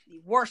the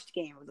worst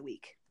game of the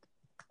week.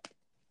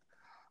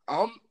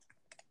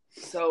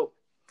 So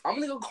I'm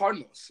gonna go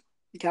Cardinals.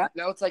 Okay.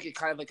 Now it's like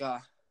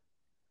a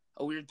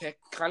weird pick,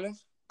 kind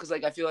of, because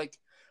I feel like,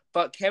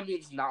 but Cam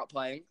Newton's not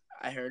playing.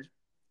 I heard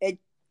it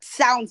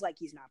sounds like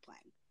he's not playing.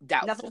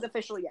 Doubtful. Nothing's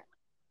official yet.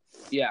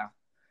 Yeah,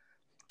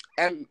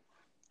 and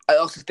I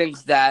also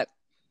think that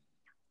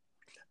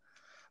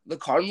the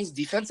Cardinals'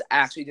 defense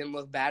actually didn't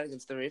look bad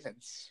against the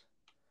Ravens.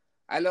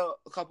 I know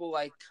a couple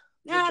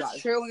Yeah,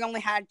 that's true. We only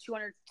had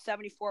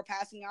 274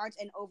 passing yards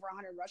and over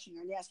 100 rushing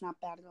yards. Yeah, it's not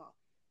bad at all.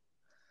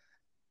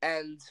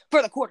 And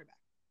for the quarterback.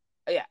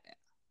 Yeah.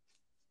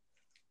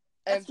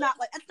 That's not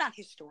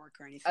historic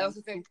or anything. I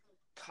also think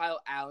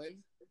Kyle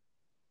Allen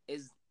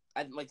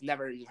I've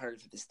never even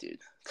heard of this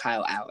dude.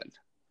 Kyle Allen.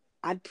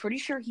 I'm pretty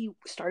sure he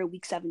started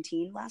week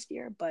 17 last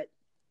year, but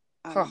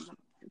I'm not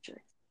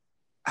sure.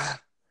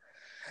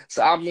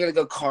 So I'm going to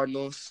go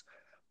Cardinals,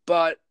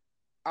 but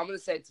I'm going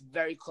to say it's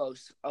very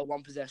close, a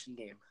one-possession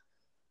game.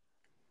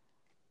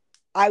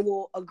 I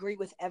will agree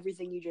with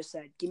everything you just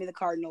said. Give me the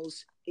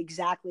Cardinals.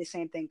 Exactly the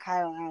same thing.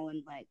 Kyle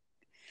Allen,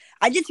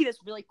 I did see this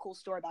really cool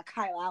story about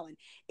Kyle Allen.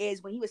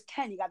 Is when he was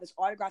 10, he got this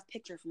autographed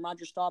picture from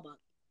Roger Staubach.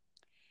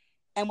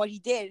 And what he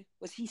did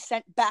was he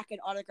sent back an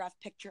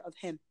autographed picture of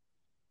him.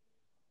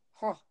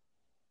 Huh.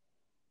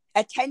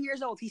 At 10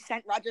 years old, he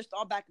sent Roger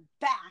Staubach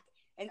back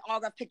an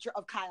autographed picture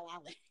of Kyle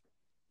Allen.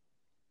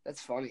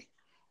 That's funny.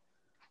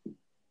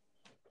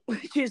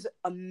 Which is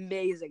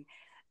amazing.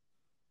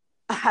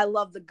 I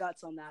love the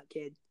guts on that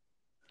kid.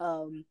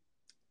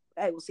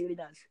 Hey, we'll see what he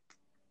does.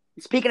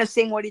 And speaking of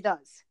seeing what he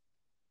does,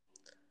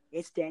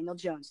 it's Daniel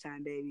Jones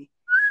time, baby.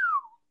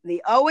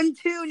 The 0-2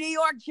 New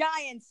York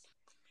Giants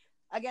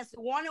against the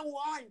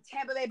 1-1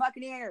 Tampa Bay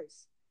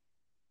Buccaneers.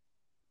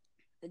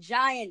 The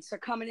Giants are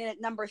coming in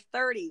at number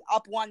 30,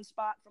 up 1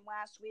 spot from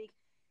last week.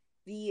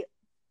 The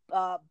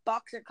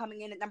Bucs are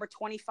coming in at number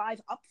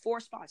 25, up 4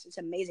 spots. It's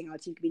amazing how a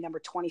team could be number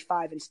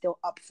 25 and still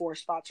up 4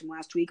 spots from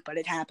last week, but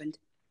it happened.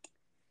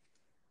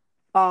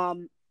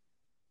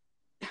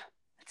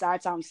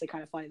 That's honestly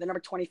kind of funny. They're number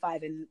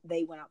 25 and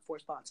they went up 4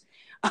 spots.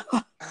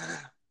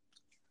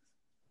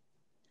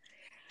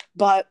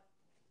 But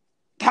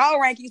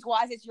power rankings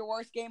wise, it's your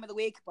worst game of the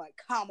week, but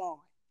come on.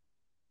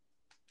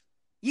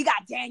 You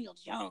got Daniel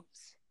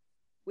Jones.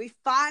 We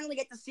finally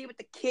get to see what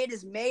the kid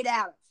is made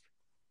out of.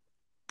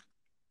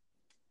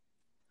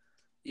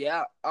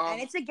 Yeah.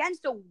 And it's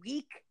against a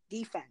weak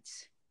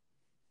defense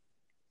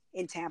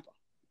in Tampa.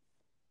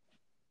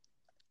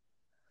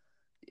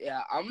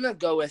 Yeah, I'm going to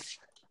go with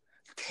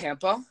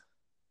Tampa.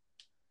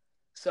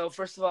 So,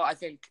 first of all, I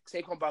think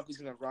Saquon Barkley's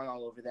going to run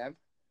all over them.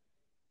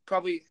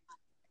 Probably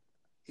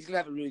he's going to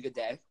have a really good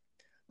day.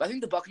 But I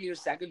think the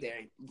Buccaneers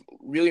secondary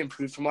really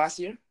improved from last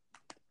year.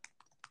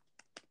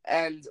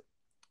 And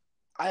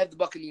I have the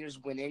Buccaneers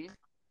winning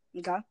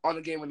on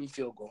a game-winning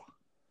field goal.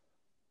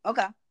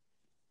 Okay.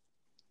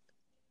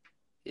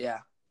 Yeah.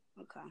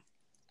 Okay.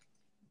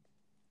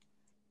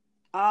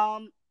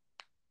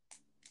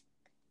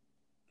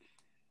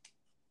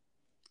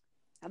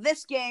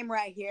 this game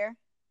right here.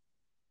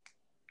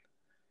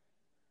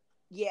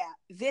 Yeah,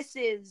 this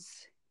is.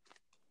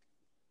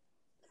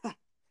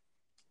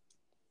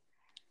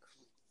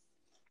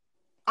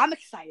 I'm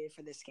excited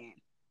for this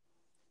game.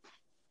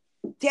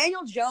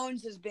 Daniel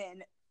Jones has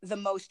been the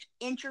most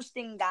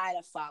interesting guy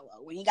to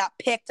follow. When he got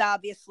picked,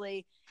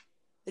 obviously,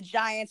 the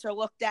Giants are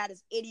looked at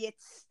as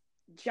idiots.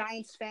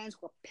 Giants fans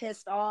were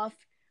pissed off.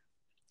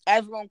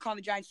 Everyone called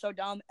the Giants so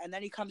dumb. And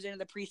then he comes into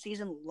the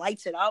preseason,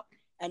 lights it up,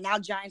 and now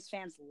Giants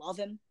fans love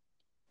him.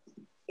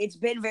 It's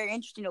been very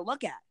interesting to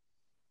look at.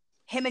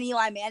 Him and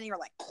Eli Manning are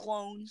like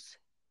clones.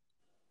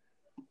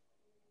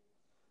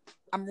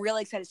 I'm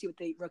really excited to see what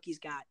the rookies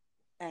got.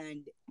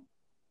 And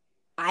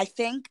I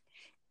think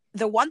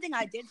the one thing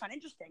I did find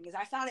interesting is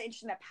I found it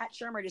interesting that Pat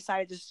Shurmur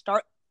decided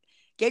to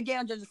give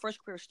Daniel Jones the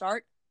first career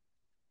start,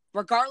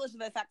 regardless of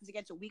the fact it's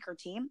against a weaker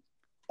team,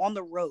 on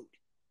the road.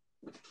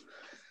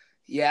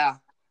 Yeah.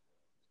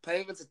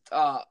 Playing against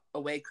a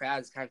away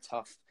crowd is kind of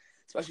tough,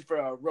 especially for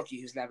a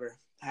rookie who's never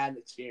had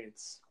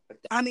experience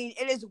like that. I mean,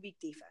 it is a weak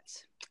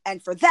defense.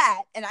 And for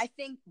that, I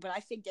think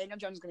Daniel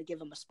Jones is going to give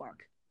him a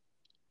spark.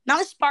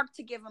 Not a spark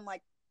to give him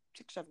like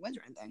 6-7 wins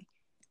or anything,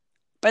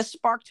 but a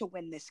spark to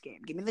win this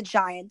game. Give me the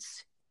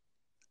Giants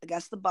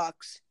against the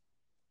Bucs.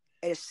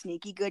 It's a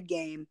sneaky good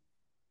game.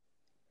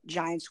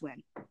 Giants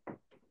win.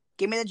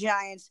 Give me the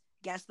Giants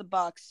against the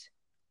Bucs.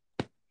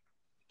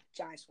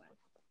 Giants win.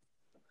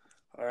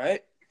 All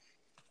right.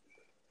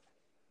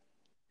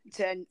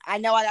 I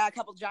know I got a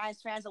couple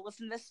Giants fans that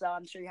listen to this, so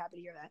I'm sure you're happy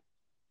to hear that.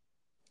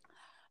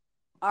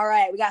 All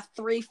right, we got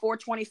 3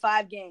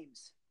 4:25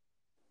 games.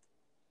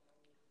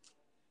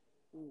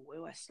 Ooh, what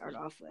do I start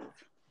off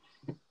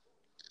with?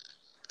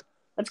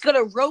 Let's go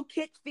to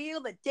Rokit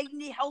Field at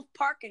Dignity Health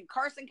Park in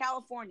Carson,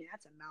 California.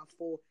 That's a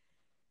mouthful.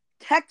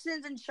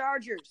 Texans and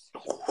Chargers.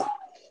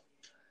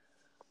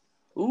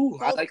 Ooh,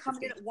 Both I like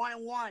coming in at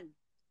 1-1.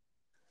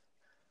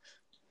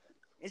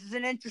 This is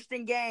an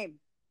interesting game.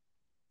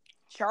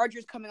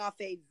 Chargers coming off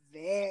a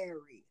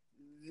very,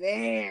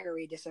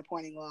 very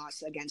disappointing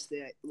loss against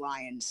the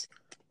Lions.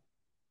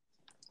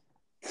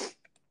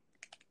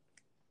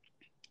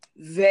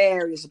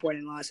 Very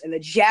disappointing loss. And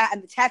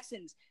the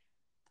Texans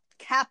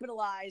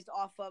capitalized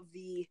off of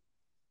the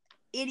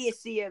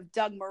idiocy of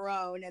Doug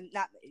Marrone, and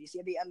not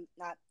idiocy,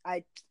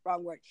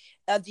 wrong word.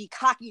 The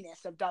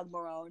cockiness of Doug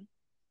Marrone.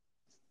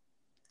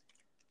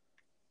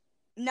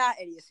 Not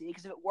idiocy,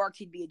 because if it worked,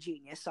 he'd be a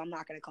genius. So I'm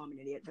not going to call him an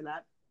idiot for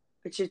that.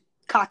 It's just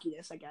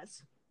cockiness, I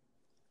guess,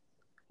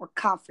 or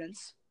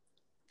confidence.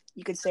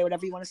 You could say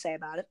whatever you want to say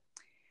about it.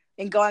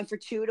 And going for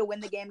 2 to win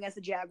the game against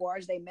the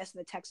Jaguars, they missed, and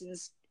the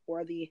Texans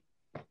were the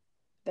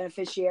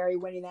beneficiary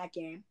winning that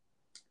game.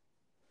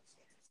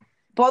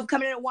 Both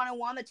coming in at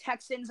 1-1. The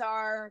Texans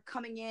are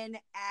coming in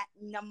at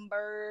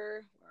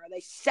number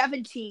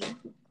 17,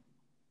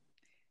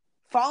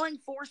 falling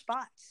 4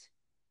 spots.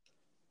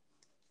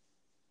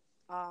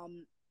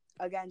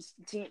 Against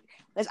the team.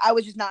 I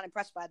was just not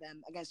impressed by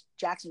them against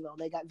Jacksonville.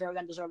 They got very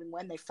undeserving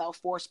win. They fell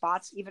 4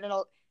 spots. Even in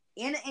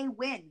a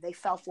win, they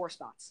fell 4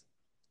 spots.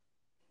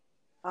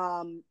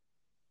 Coming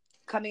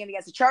in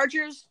against the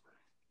Chargers,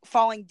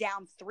 falling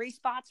down 3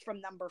 spots from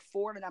number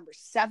 4 to number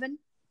 7.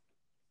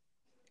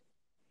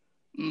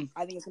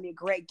 I think it's going to be a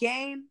great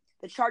game.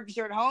 The Chargers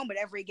are at home, but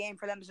every game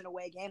for them is an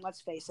away game. Let's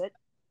face it.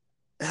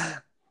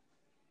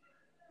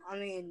 I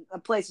mean, a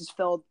place is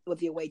filled with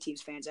the away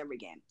team's fans every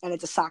game, and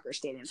it's a soccer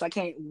stadium, so I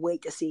can't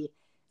wait to see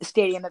a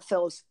stadium that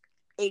fills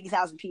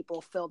 80,000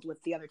 people filled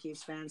with the other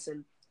team's fans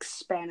and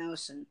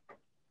Spanos and.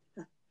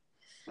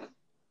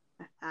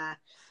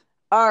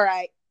 All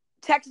right,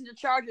 Texans and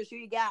Chargers. Who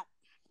you got?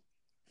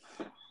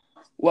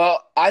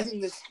 Well, I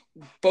think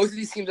both of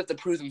these teams have to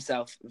prove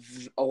themselves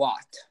a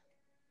lot,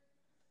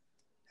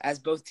 as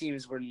both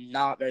teams were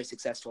not very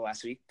successful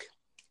last week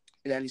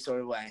in any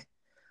sort of way.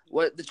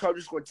 The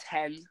Chargers scored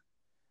 10.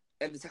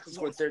 And the Texans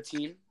scored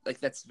 13.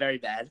 Like, that's very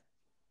bad.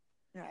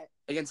 Right.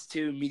 Against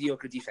 2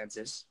 mediocre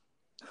defenses.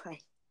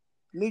 Right.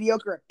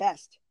 Mediocre at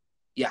best.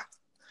 Yeah.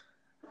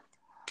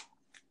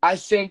 I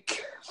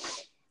think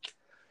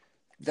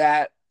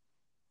that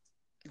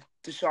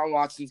Deshaun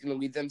Watson's going to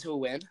lead them to a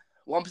win.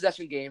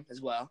 1-possession game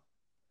as well.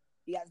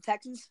 You got the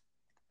Texans?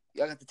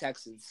 Yeah, I got the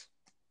Texans.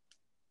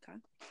 Okay.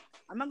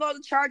 I'm going to go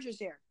with the Chargers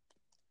here.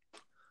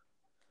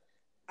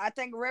 I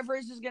think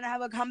Rivers is going to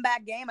have a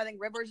comeback game. I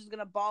think Rivers is going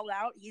to ball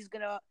out.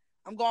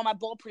 I'm going on my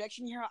bold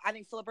prediction here. I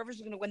think Phillip Rivers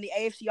is going to win the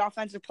AFC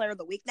Offensive Player of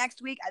the Week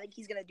next week. I think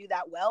he's going to do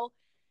that well.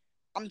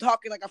 I'm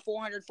talking like a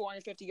 400,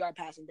 450-yard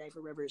passing day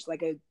for Rivers.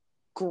 Like a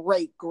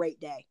great, great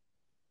day.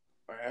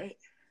 All right.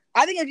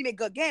 I think it's going to be a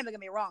good game. Don't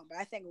get me wrong, but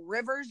I think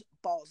Rivers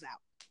balls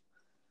out.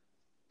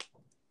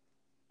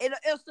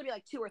 It'll still be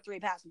like 2 or 3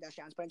 passing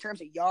touchdowns, but in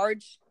terms of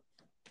yards,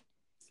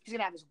 he's going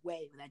to have his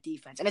way with that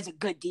defense. And it's a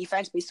good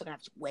defense, but he's still going to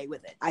have his way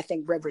with it. I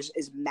think Rivers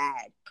is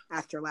mad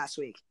after last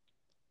week.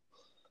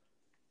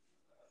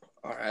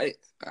 All right.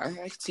 I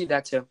can see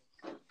that too.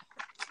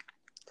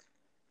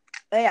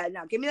 Yeah,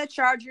 no, give me the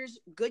Chargers.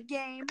 Good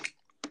game.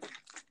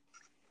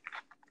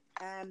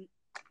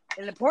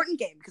 an important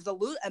game because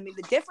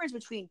the difference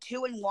between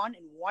 2-1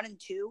 and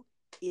 1-2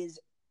 is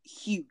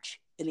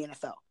huge in the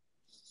NFL.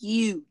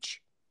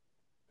 Huge.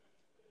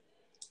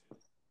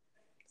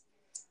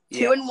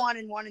 Yeah. 2-1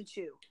 and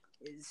 1-2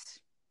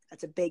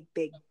 that's a big,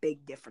 big,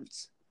 big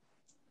difference.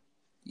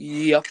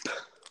 Yep.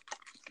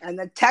 And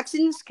the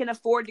Texans can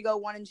afford to go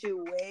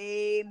 1-2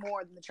 way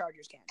more than the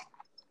Chargers can.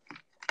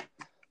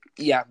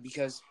 Yeah,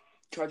 because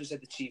Chargers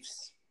had the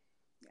Chiefs.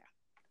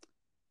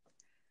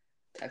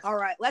 Yeah. All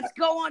right, let's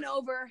go on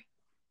over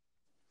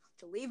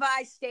to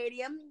Levi's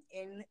Stadium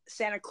in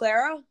Santa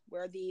Clara,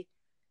 where the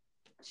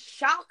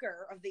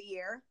shocker of the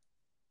year,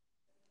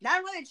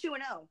 not really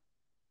 2-0.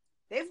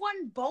 They've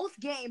won both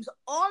games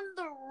on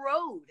the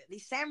road. The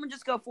San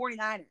Francisco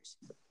 49ers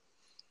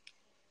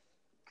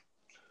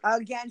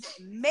against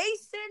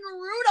Mason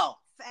Rudolph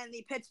and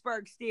the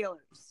Pittsburgh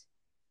Steelers.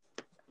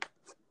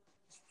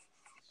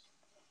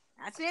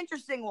 That's an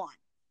interesting one.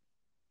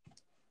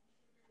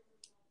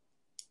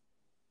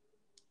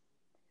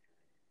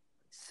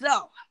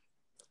 So,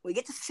 we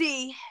get to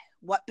see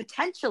what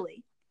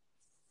potentially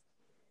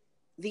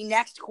the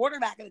next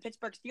quarterback of the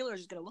Pittsburgh Steelers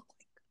is going to look like.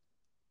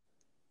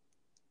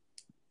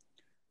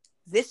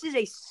 This is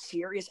a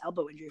serious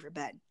elbow injury for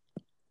Ben.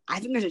 I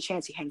think there's a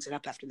chance he hangs it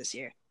up after this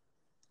year.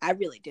 I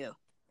really do.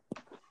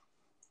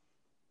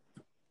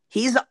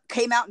 He's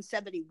came out and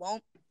said that he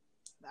won't.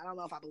 I don't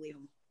know if I believe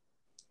him.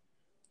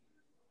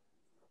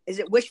 Is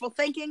it wishful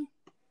thinking?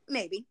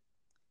 Maybe.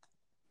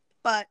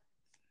 But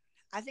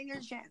I think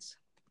there's a chance.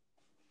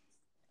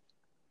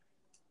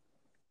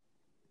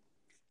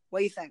 What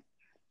do you think?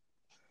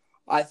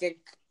 I think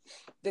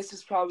this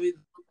is probably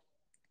the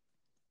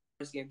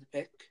first game to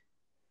pick.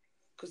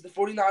 Because the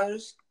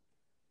 49ers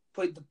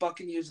played the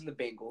Buccaneers and the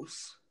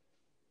Bengals.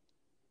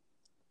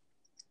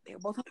 They were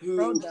both on the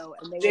road, though,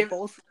 and they were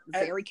both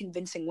very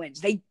convincing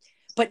wins.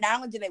 But not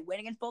only did they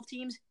win against both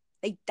teams,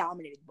 they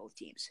dominated both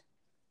teams.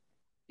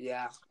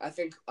 Yeah, I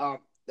think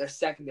their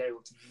secondary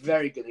looks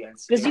very good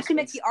against. Because you can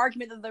make the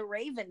argument that the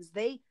Ravens,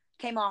 they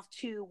came off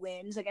 2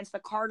 wins against the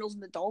Cardinals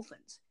and the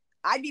Dolphins.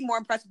 I'd be more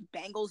impressed with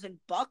Bengals and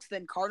Bucks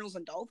than Cardinals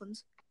and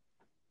Dolphins.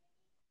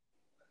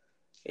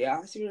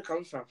 Yeah, I see where it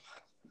comes from.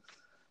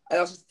 I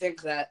also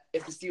think that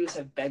if the Steelers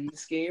have been in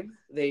this game,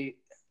 they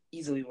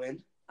easily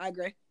win. I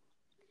agree.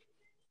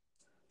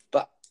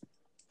 But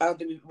I don't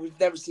think we've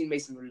never seen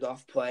Mason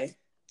Rudolph play.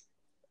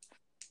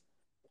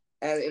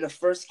 And in the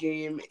first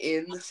game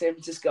in San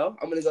Francisco,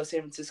 I'm going to go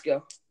San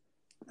Francisco.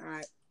 All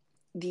right.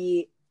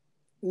 The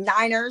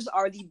Niners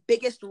are the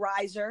biggest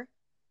riser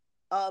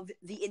of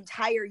the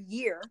entire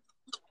year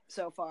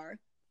so far.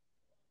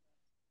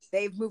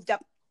 They've moved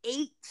up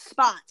 8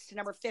 spots to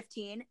number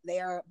 15. They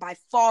are by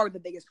far the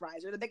biggest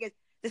riser.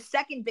 The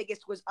second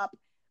biggest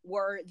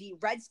were the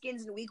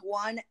Redskins in week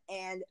 1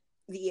 and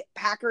the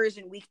Packers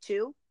in week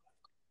 2.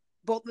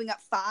 Both moving up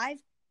 5.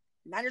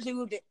 Niners have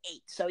moved to 8.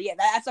 So, yeah,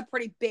 that's a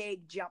pretty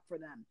big jump for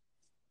them.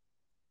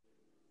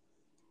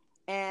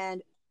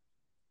 And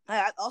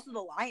also the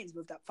Lions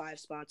moved up 5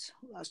 spots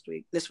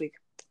this week.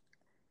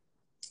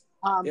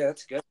 Yeah,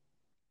 that's good.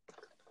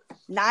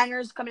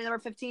 Niners coming in at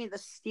number 15. The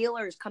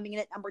Steelers coming in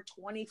at number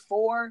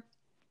 24.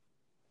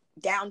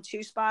 Down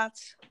 2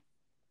 spots.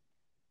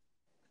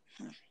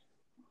 I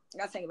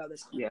got to think about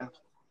this. Yeah.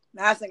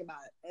 I got to think about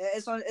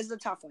it. It's a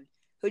tough one.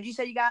 Who'd you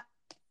say you got?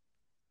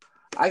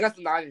 I got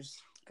the Niners.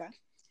 Okay.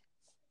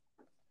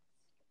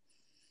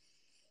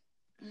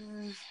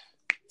 Yeah,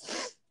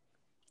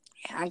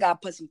 I got to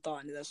put some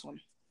thought into this one.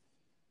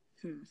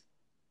 Who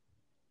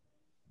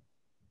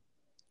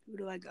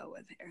do I go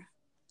with here?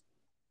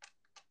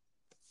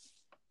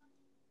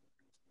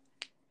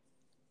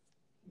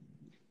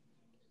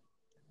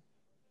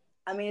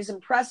 I mean, as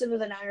impressive as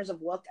the Niners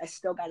have looked, I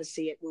still got to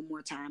see it one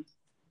more time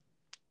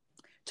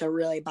to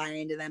really buy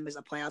into them as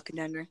a playoff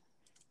contender,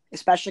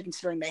 especially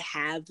considering they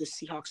have the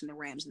Seahawks and the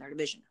Rams in their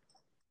division,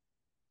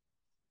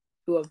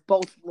 who have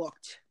both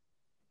looked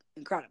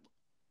incredible.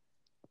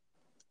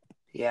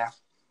 Yeah.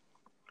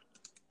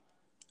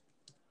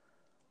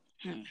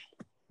 Say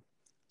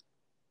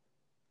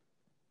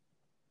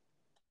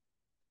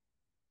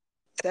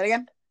that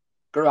again?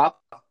 Garoppolo.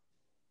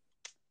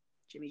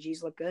 Jimmy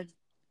G's look good.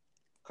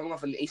 Coming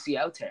off an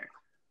ACL tear.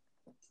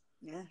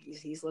 Yeah,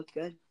 he's looked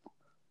good.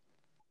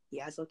 He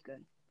has looked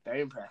good.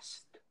 Very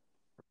impressed.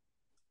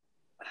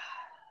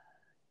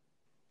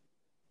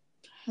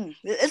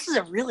 This is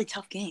a really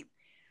tough game.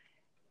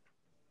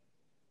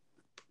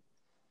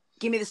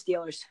 Give me the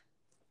Steelers.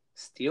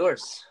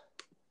 Steelers.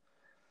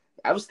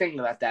 I was thinking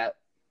about that.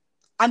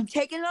 I'm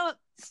taking it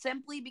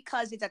simply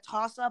because it's a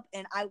toss-up,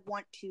 and I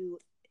want to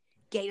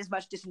gain as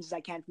much distance as I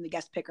can from the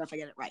guest picker if I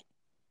get it right.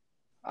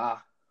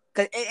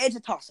 Because it's a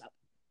toss-up.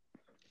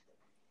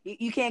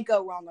 You can't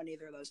go wrong on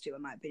either of those two,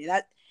 in my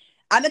opinion.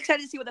 I'm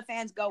excited to see what the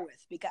fans go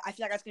with, because I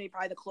feel like that's going to be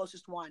probably the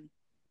closest one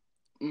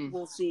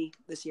we'll see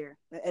this year.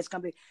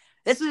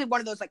 This is one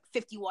of those like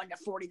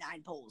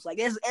 51-49 polls. Like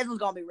this is going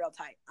to be real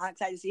tight. I'm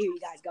excited to see who you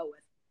guys go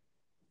with.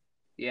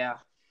 Yeah.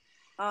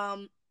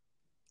 All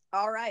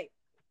right.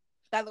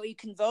 By the way, you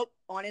can vote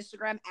on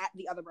Instagram at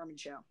The Other Berman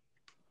Show.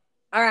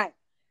 All right.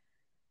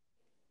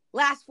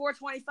 Last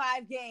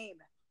 425 game.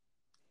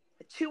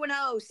 The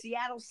 2-0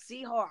 Seattle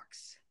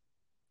Seahawks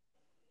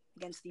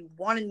against the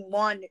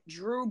 1-1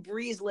 Drew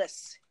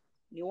Breesless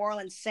New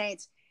Orleans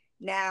Saints.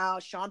 Now,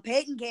 Sean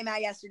Payton came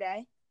out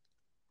yesterday,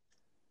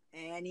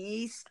 and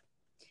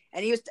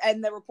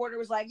the reporter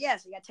was like,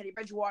 "Yes, you got Teddy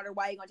Bridgewater.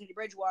 Why are you going Teddy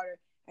Bridgewater?"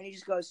 And he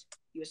just goes,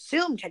 "You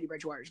assume Teddy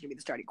Bridgewater is going to be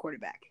the starting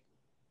quarterback."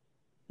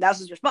 That was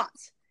his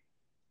response.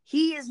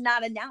 He is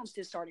not announced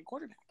his starting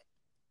quarterback.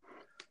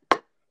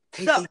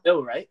 Taysom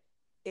Hill, right?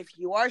 If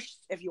you are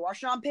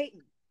Sean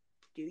Payton,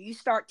 do you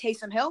start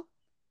Taysom Hill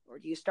or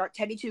do you start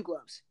Teddy Two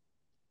Gloves?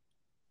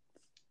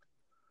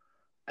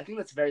 I think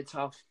that's very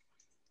tough.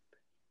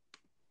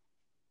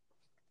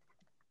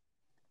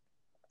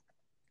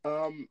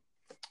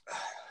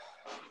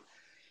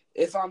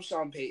 If I'm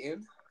Sean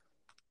Payton,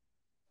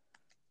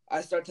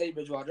 I start Teddy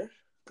Bridgewater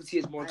because he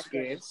has more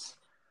experience.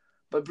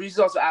 But Breeze is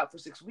also out for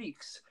 6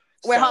 weeks.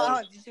 Wait, hold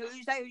on. Who did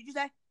you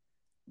say?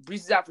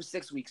 Breeze is out for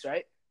 6 weeks,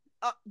 right?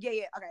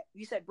 Yeah. Okay,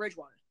 you said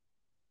Bridgewater.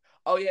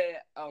 Oh, yeah.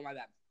 Oh, my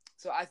bad.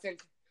 So I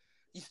think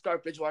you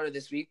start Bridgewater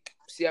this week.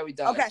 See how he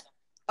does.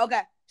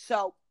 Okay.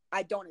 So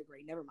I don't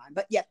agree. Never mind.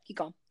 But yeah, keep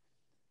going.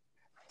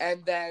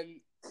 And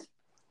then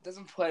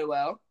doesn't play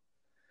well.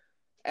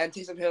 And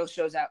Taysom Hill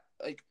shows out,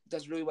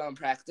 does really well in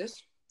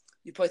practice.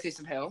 You play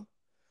Taysom Hill.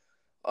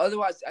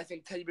 Otherwise, I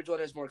think Teddy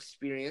Bridgewater has more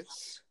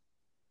experience.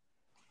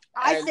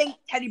 I think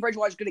Teddy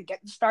Bridgewater is going to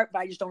get the start, but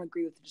I just don't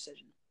agree with the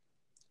decision.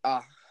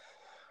 All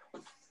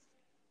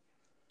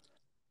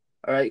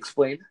right,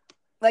 explain.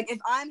 If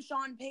I'm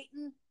Sean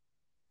Payton,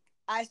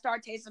 I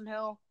start Taysom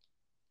Hill.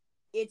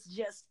 It's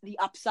just the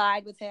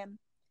upside with him.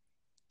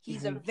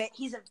 He's a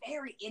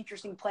very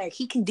interesting player.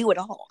 He can do it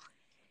all.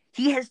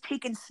 He has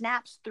taken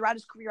snaps throughout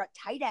his career at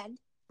tight end,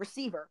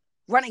 receiver,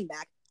 running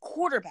back,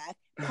 quarterback,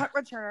 punt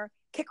returner,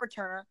 kick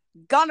returner,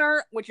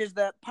 gunner, which is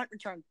the punt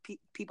return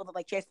people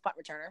that chase the punt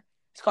returner.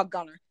 It's called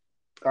gunner.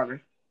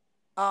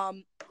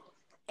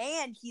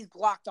 And he's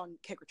blocked on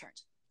kick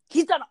returns.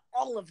 He's done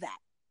all of that.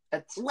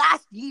 Just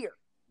last year.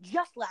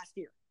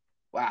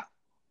 Wow.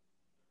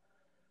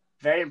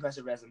 Very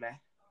impressive resume.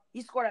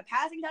 He scored a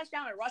passing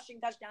touchdown, a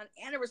rushing touchdown,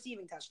 and a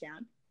receiving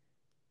touchdown.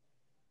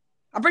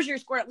 I'm pretty sure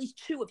he scored at least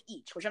 2 of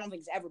each, which I don't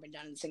think has ever been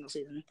done in a single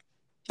season.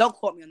 Don't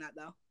quote me on that,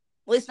 though.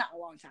 At least not in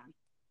a long time.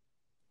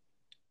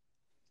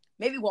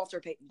 Maybe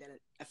Walter Payton did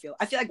it. I feel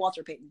like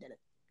Walter Payton did it.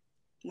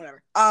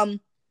 Whatever.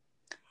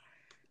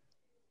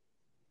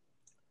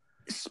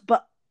 So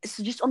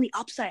just on the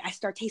upside, I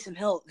start Taysom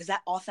Hill because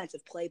that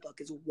offensive playbook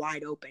is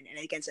wide open, and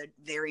against a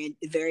very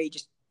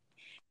just.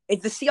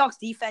 If the Seahawks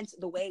defense,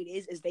 the way it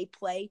is they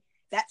play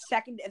that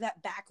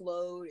back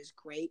load is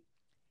great.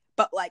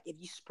 But, if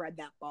you spread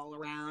that ball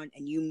around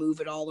and you move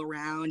it all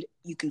around,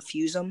 you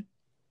confuse them.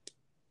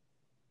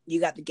 You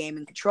got the game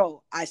in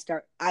control. I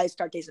start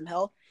Taysom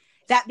Hill.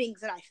 That being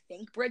said, I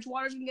think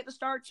Bridgewater's going to get the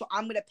start, so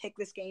I'm going to pick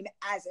this game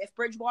as if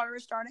Bridgewater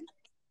is starting.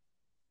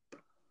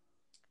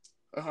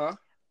 Uh-huh.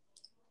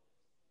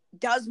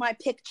 Does my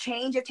pick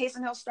change if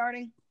Taysom Hill's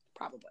starting?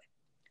 Probably.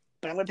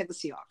 But I'm going to pick the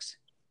Seahawks.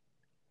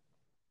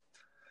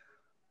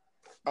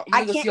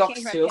 I can't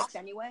change my picks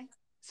anyway.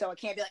 So I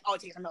can't be like,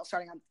 Taysom Hill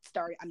starting.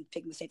 I'm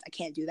picking the Saints. I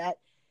can't do that.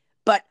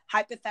 But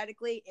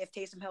hypothetically, if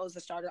Taysom Hill is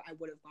the starter, I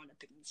would have gone to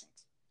picking the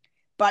Saints.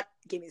 But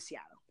give me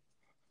Seattle.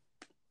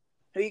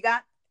 Who you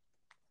got?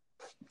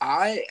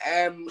 I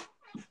am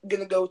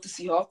gonna go with the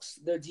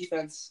Seahawks. Their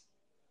defense,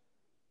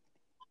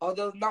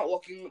 although not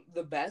looking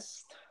the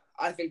best,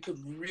 I think could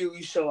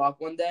really show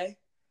up one day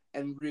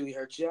and really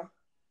hurt you.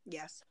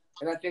 Yes.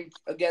 And I think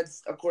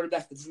against a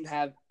quarterback that doesn't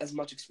have as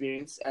much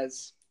experience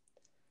as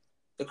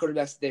the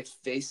quarterbacks they've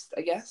faced,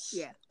 I guess.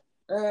 Yeah.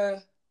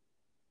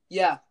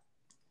 Yeah.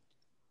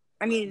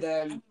 I mean,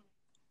 then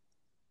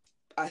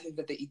I think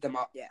that they eat them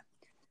up. Yeah.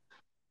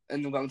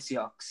 And the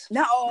Seahawks.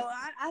 No,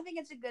 I think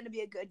it's going to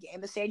be a good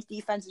game. The Saints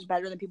defense is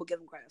better than people give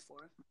them credit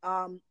for.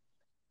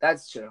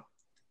 That's true.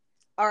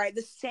 All right,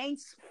 the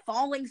Saints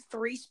falling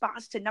 3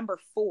 spots to number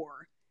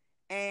 4,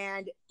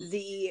 and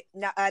the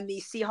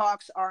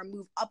Seahawks are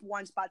moved up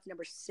 1 spot to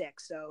number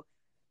 6. So,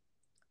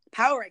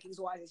 power rankings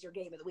wise, it's your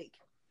game of the week.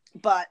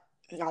 But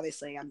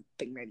obviously, I'm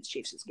picking Ravens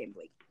Chiefs as game of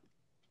the week.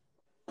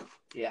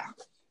 Yeah.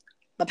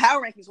 But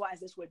power rankings wise,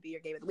 this would be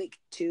your game of the week.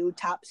 2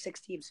 top 6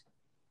 teams.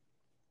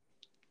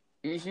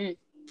 And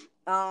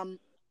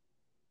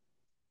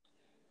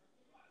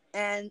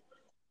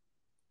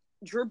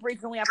Drew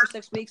Brees only out for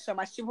 6 weeks, so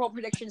my Super Bowl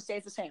prediction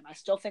stays the same. I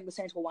still think the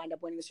Saints will wind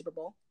up winning the Super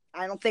Bowl.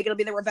 I don't think it'll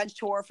be the revenge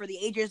tour for the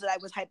ages that I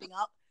was hyping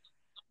up,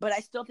 but I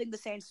still think the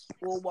Saints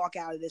will walk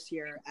out of this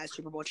year as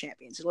Super Bowl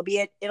champions. It'll be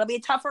a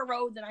tougher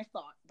road than I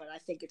thought, but I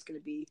think it's gonna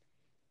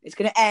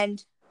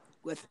end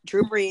with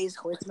Drew Brees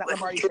hoisting that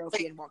Lombardi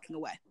Trophy and walking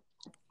away.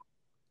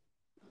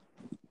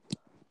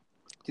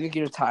 Do you think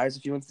he retires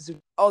if he wins the Super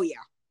Bowl? Oh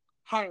yeah,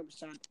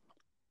 100%.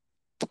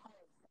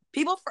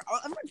 Everyone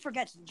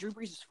forgets that Drew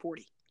Brees is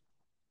 40.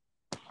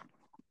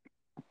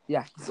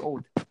 Yeah, he's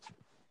old.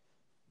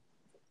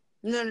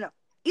 No.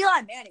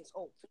 Eli Manning's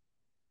old.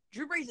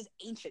 Drew Brees is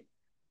ancient.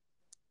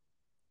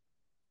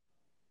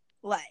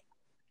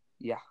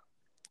 Yeah.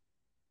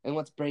 And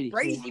what's Brady?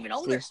 Brady's even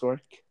older.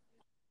 Prehistoric.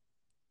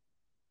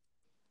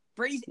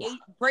 Brady is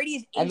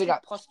And they 80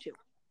 got plus 2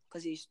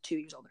 because he's 2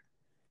 years older.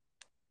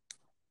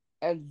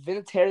 And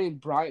Vinatieri and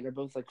Bryant are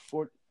both like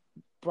 4.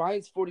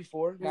 Bryant's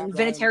 44. And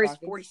Vinatieri's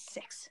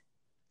 46.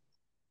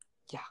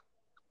 Yeah,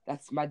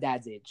 that's my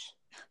dad's age.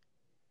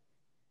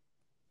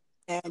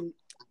 And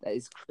that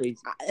is crazy.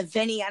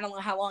 Vinny, I don't know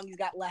how long he's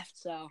got left,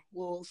 so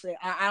we'll see.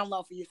 I don't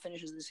know if he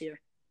finishes this year.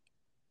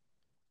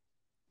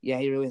 Yeah,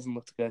 he really hasn't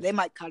looked good. They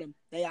might cut him.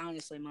 They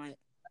honestly might.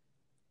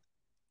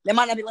 They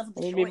might not be left with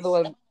the choice. Maybe they'll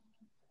let him.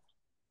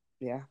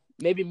 Yeah,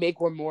 maybe make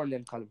one more and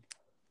then cut him.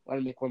 Let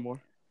him make one more.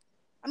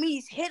 I mean,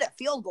 he's hit a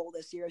field goal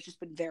this year. It's just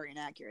been very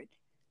inaccurate.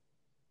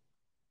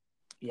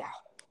 Yeah.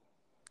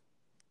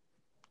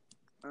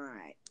 All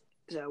right.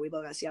 So we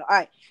both got to see. All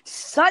right.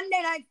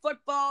 Sunday Night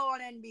Football on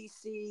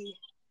NBC.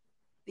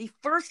 The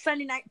first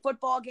Sunday Night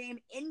Football game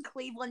in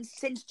Cleveland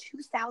since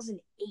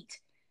 2008.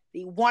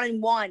 The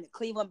 1-1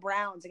 Cleveland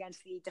Browns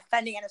against the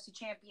defending NFC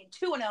champion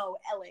 2-0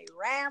 LA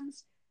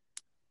Rams.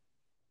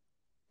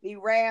 The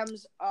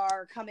Rams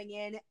are coming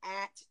in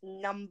at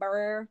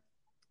number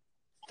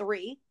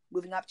 3,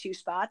 moving up 2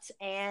 spots.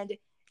 And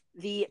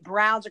the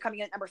Browns are coming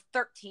in at number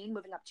 13,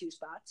 moving up 2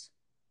 spots.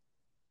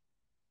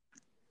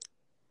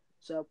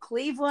 So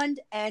Cleveland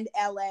and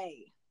LA.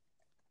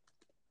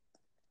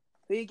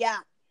 Who you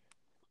got?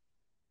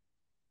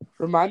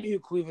 Remind me who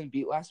Cleveland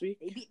beat last week.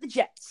 They beat the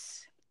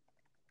Jets.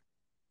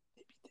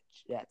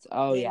 Jets.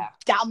 Oh, in yeah.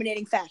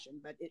 Dominating fashion,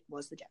 but it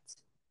was the Jets.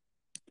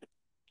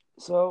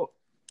 So,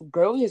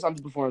 Gurley has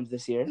underperformed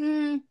this year.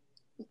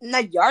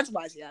 Not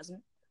yards-wise, he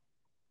hasn't.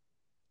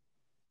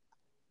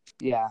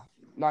 Yeah,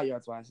 not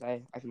yards-wise.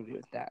 I can agree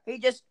with that.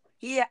 It's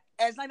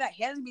like that.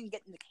 He hasn't been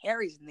getting the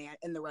carries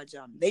in the red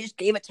zone. They just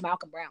gave it to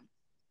Malcolm Brown.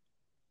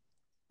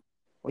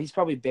 Well, he's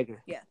probably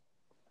bigger. Yeah.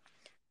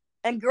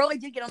 And Gurley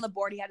did get on the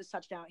board. He had his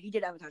touchdown. He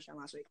did have a touchdown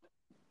last week.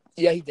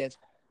 Yeah, he did.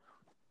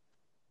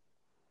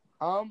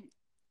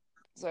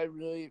 So I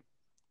really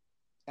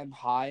am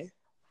high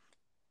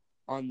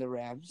on the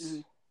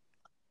Rams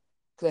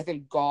because I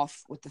think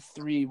Goff with the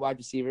 3 wide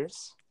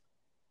receivers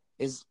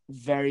is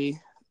very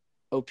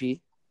OP.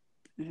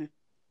 Mm-hmm.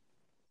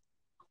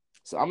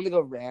 So I'm gonna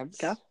go Rams.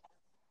 Okay.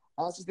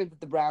 I also think that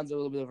the Browns are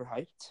a little bit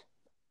overhyped,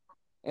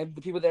 and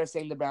the people that are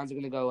saying the Browns are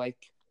gonna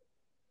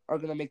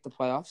make the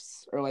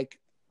playoffs or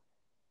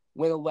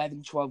win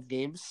 11, 12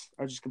 games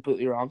are just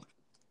completely wrong.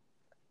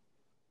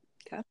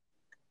 Okay.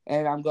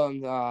 And I'm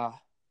going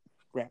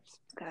Rams.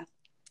 Okay.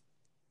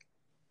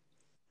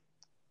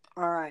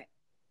 All right.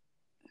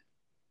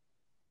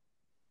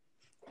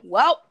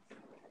 Well,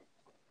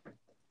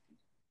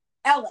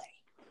 LA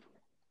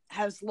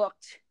has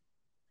looked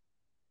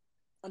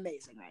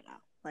amazing right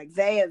now. Like,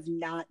 they have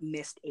not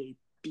missed a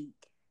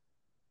beat.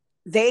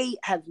 They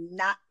have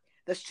not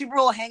 – the Super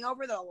Bowl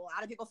hangover that a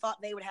lot of people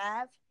thought they would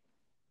have,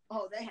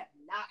 they have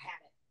not had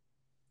it.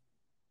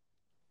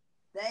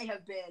 They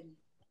have been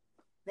 –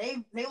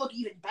 they look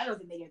even better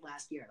than they did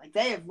last year. Like,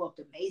 they have looked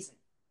amazing.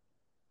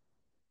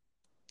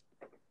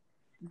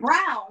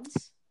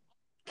 Browns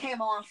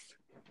came off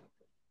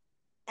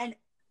an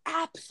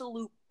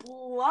absolute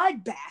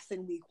bloodbath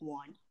in week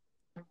 1.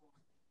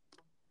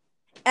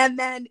 And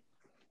then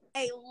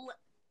as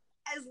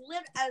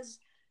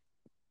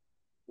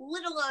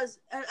little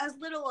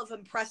of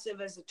impressive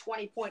as a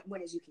 20-point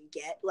win as you can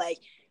get. Like,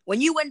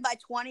 when you win by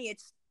 20,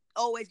 it's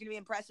always going to be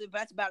impressive, but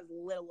that's about as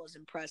little as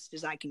impressed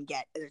as I can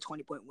get as a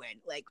 20-point win.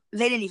 Like,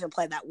 they didn't even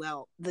play that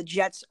well. The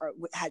Jets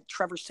had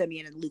Trevor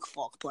Siemian and Luke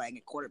Falk playing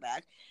at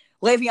quarterback.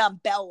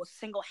 Le'Veon Bell was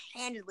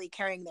single-handedly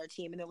carrying their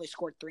team, and they only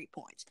scored 3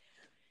 points.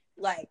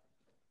 Like,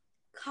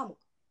 come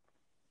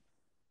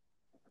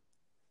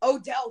on.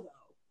 Odell, though,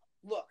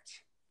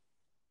 looked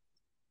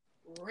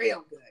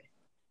real good.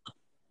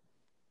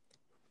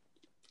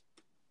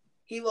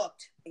 He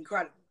looked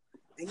incredible.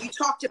 And you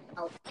talked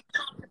about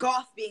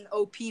Goff being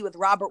OP with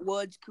Robert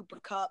Woods, Cooper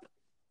Kupp,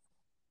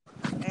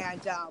 and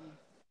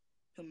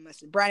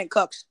Brandon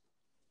Cooks.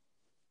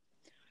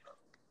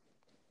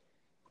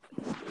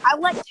 I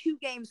went 2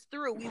 games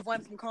through. We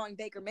went from calling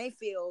Baker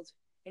Mayfield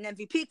an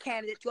MVP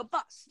candidate to a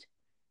bust.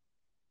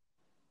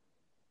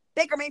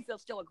 Baker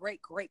Mayfield's still a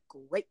great, great,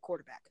 great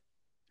quarterback.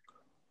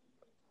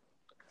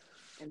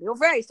 And Bill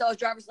Ferry still has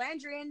Jarvis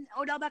Landry and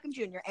Odell Beckham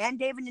Jr. and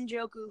David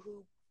Njoku,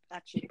 who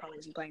actually probably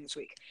isn't playing this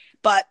week.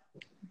 But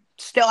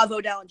still have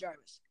Odell and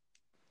Jarvis.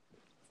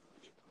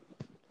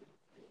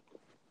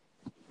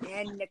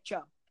 And Nick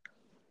Chubb.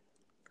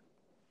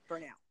 For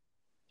now.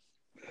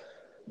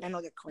 And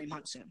they'll get Kareem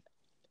Hunt soon.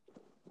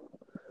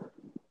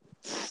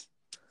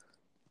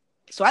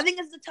 So I think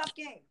this is a tough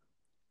game.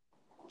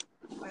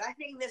 But I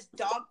think this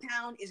dog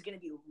pound is going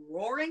to be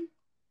roaring.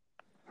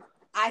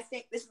 I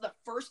think this is the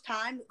first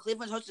time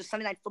Cleveland's hosted a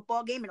Sunday Night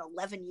Football game in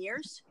 11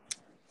 years.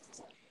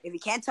 If you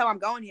can't tell where I'm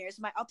going here, this is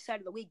my upset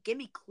of the week. Give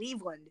me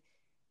Cleveland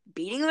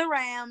beating the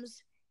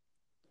Rams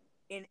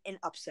in an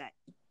upset.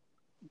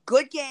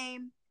 Good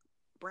game.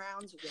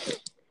 Browns win.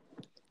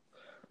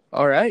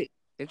 All right.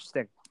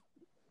 Interesting.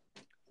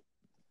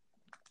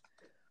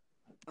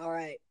 All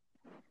right.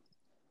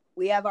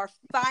 We have our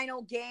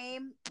final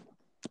game.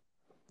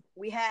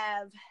 We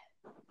have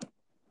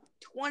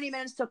 20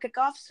 minutes till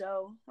kickoff,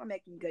 so we're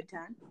making good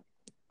time.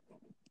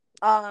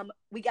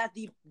 We got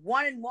the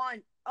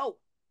 1-1. Oh,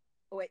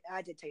 wait,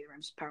 I did tell you the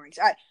Rams power ranks.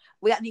 All right,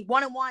 we got the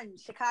 1-1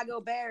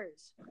 Chicago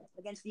Bears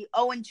against the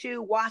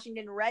 0-2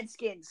 Washington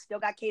Redskins. Still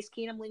got Case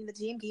Keenum leading the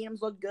team.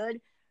 Keenum's looked good.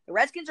 The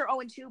Redskins are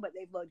 0-2, but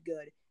they've looked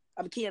good.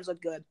 Keenum's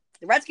looked good.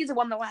 The Redskins have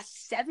won the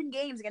last 7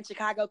 games against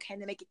Chicago. Can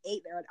they make it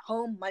 8? They're at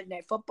home, Monday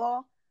Night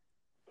Football.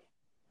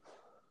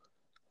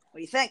 What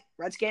do you think?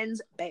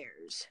 Redskins,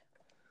 Bears.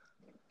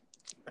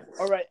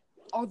 All right.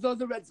 Although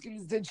the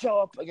Redskins did show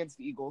up against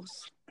the Eagles,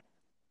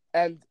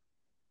 and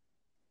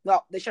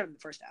Well, they showed up in the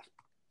first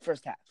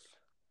half.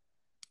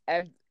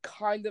 and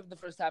kind of the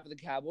first half of the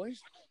Cowboys.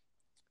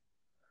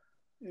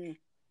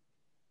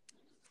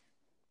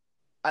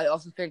 I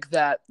also think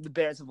that the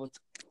Bears have looked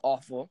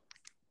awful,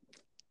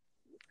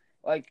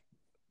 like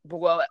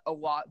below a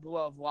lot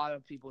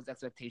of people's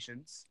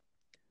expectations.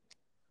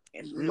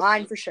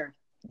 Mine for sure.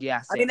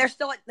 Yeah, I mean,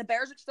 the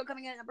Bears are still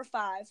coming in at number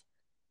 5,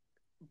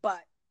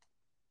 but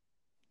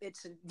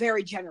it's a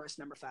very generous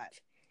number 5.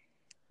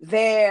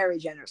 Very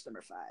generous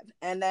number 5.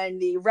 And then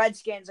the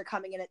Redskins are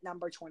coming in at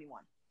number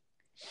 21.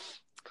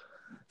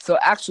 So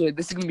actually,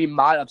 this is going to be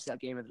my upset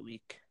game of the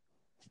week.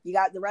 You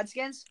got the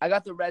Redskins? I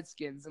got the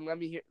Redskins, and let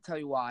me tell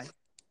you why.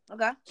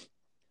 Okay.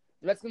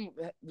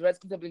 The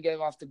Redskins have been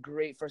getting off to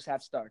great first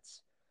half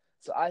starts.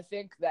 So I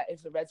think that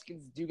if the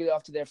Redskins do get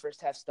off to their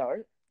first half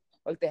start,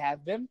 like they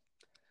have been,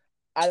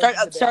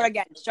 Start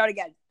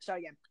again.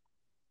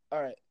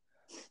 All right.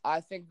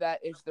 I think that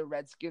if the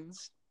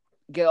Redskins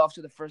get off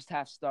to the first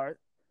half start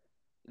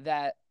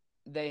that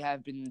they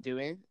have been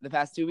doing the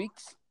past 2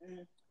 weeks,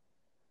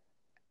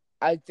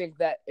 I think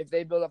that if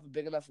they build up a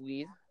big enough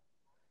lead,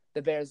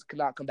 the Bears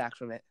cannot come back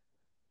from it.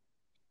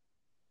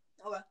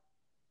 Okay.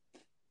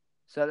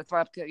 So that's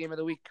my game of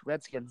the week,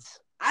 Redskins.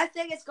 I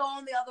think it's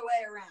going the other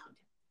way around.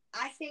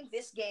 I think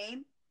this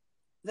game,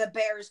 the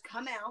Bears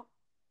come out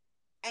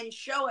and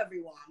show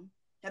everyone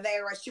that they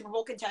are a Super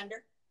Bowl contender,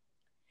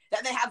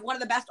 that they have one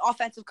of the best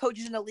offensive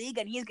coaches in the league,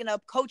 and he's going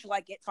to coach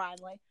like it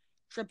finally.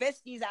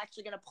 Trubisky's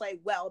actually going to play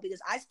well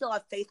because I still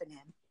have faith in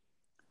him.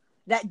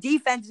 That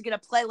defense is going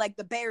to play like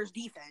the Bears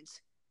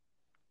defense.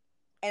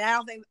 And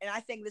I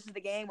think this is the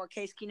game where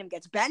Case Keenum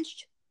gets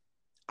benched.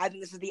 I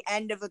think this is the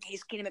end of the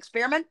Case Keenum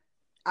experiment.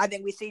 I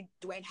think we see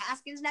Dwayne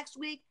Haskins next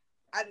week.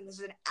 I think this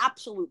is an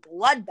absolute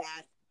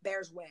bloodbath.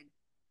 Bears win.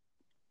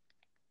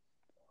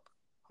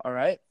 All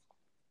right.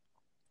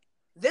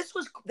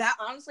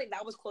 Honestly,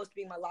 that was close to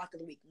being my lock of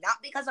the week. Not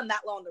because I'm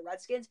that low on the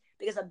Redskins,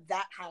 because I'm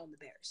that high on the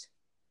Bears.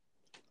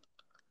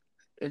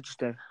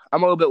 Interesting.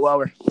 I'm a little bit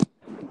lower.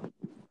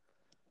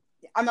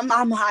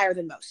 I'm higher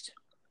than most.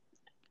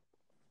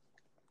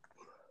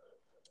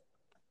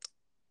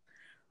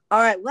 All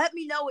right, let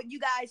me know what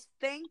you guys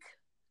think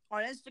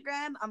on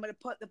Instagram. I'm going to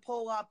put the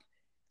poll up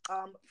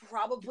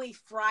probably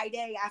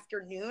Friday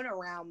afternoon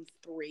around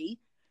 3.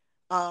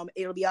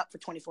 It'll be up for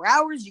 24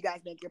 hours. You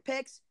guys make your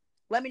picks.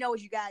 Let me know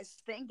what you guys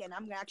think, and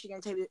I'm actually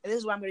going to tell you, this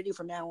is what I'm going to do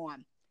from now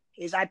on,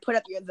 is I put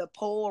up the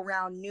poll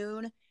around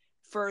noon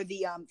for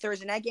the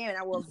Thursday night game, and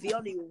I will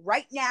reveal to you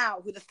right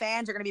now who the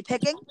fans are going to be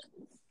picking.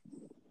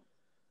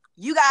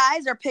 You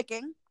guys are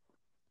picking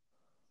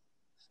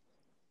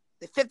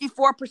the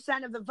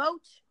 54% of the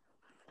vote.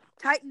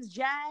 Titans,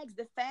 Jags,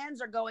 the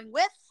fans are going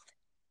with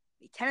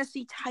the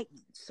Tennessee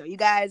Titans. So you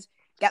guys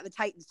got the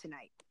Titans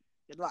tonight.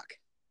 Good luck.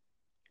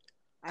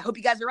 I hope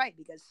you guys are right,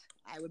 because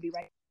I would be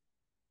right.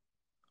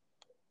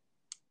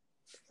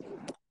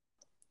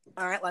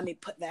 All right, let me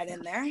put that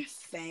in there.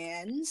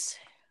 Fans,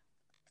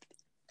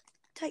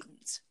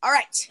 Titans. All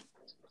right.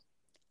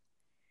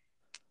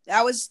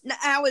 That was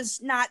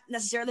not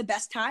necessarily the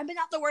best time, but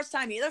not the worst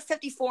time either.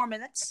 54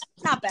 minutes.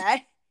 Not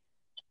bad.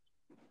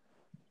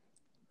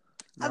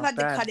 I've had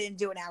to cut it and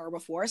do an hour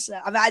before, so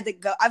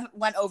I've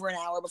went over an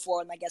hour before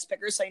with my guest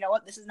pickers, so you know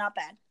what? This is not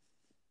bad.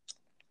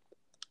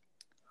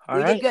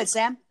 We did good,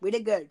 Sam. We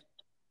did good.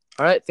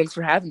 All right, thanks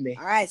for having me.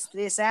 All right,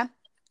 see you, Sam.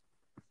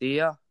 See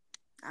ya.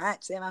 All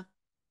right, see you, man.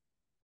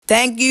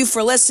 Thank you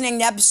for listening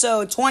to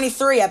episode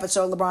 23,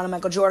 episode LeBron and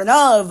Michael Jordan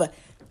of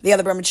The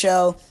Other Berman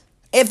Show.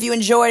 If you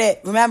enjoyed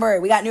it,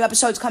 remember, we got new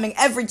episodes coming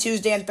every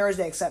Tuesday and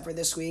Thursday, except for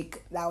this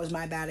week. That was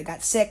my bad. I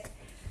got sick.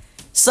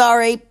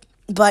 Sorry,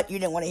 but you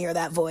didn't want to hear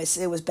that voice.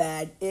 It was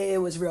bad.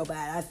 It was real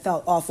bad. I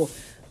felt awful.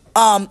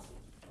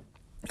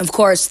 Of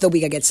course, the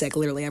week I get sick,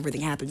 literally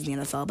everything happens in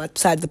the NFL, but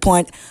besides the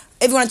point.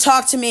 If you want to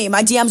talk to me,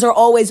 my DMs are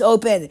always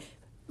open.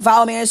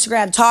 Follow me on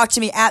Instagram. Talk to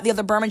me at The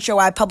Other Berman Show.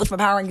 I publish my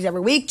power rankings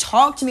every week.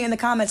 Talk to me in the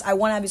comments. I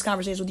want to have these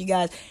conversations with you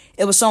guys.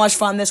 It was so much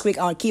fun this week.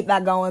 I want to keep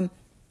that going.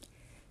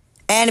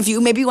 And if you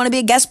maybe want to be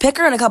a guest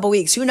picker in a couple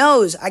weeks, who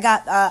knows?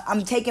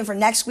 I'm taking for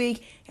next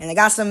week, and I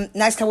got some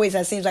next couple weeks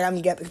that seems like I'm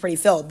going to get pretty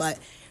filled. But,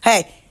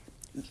 hey,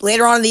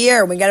 later on in the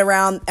year, we get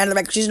around end of the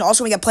regular season.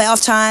 Also, we got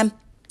playoff time.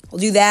 We'll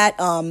do that.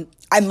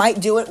 I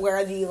might do it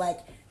where the,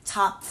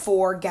 top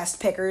 4 guest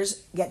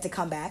pickers get to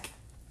come back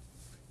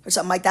or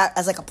something like that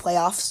as, a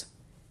playoffs.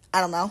 I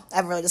don't know. I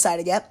haven't really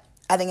decided yet.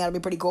 I think that'll be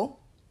pretty cool.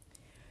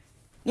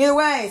 Either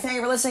way, thank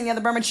you for listening to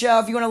The Berman Show.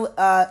 If you want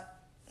to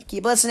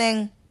keep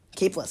listening,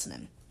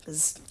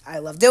 because I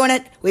love doing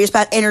it. We just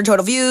passed 800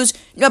 total views.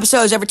 New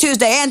episodes every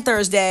Tuesday and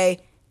Thursday.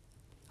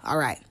 All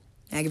right.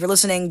 Thank you for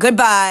listening.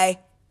 Goodbye.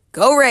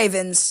 Go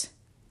Ravens.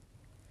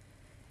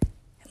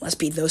 And let's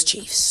beat those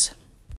Chiefs.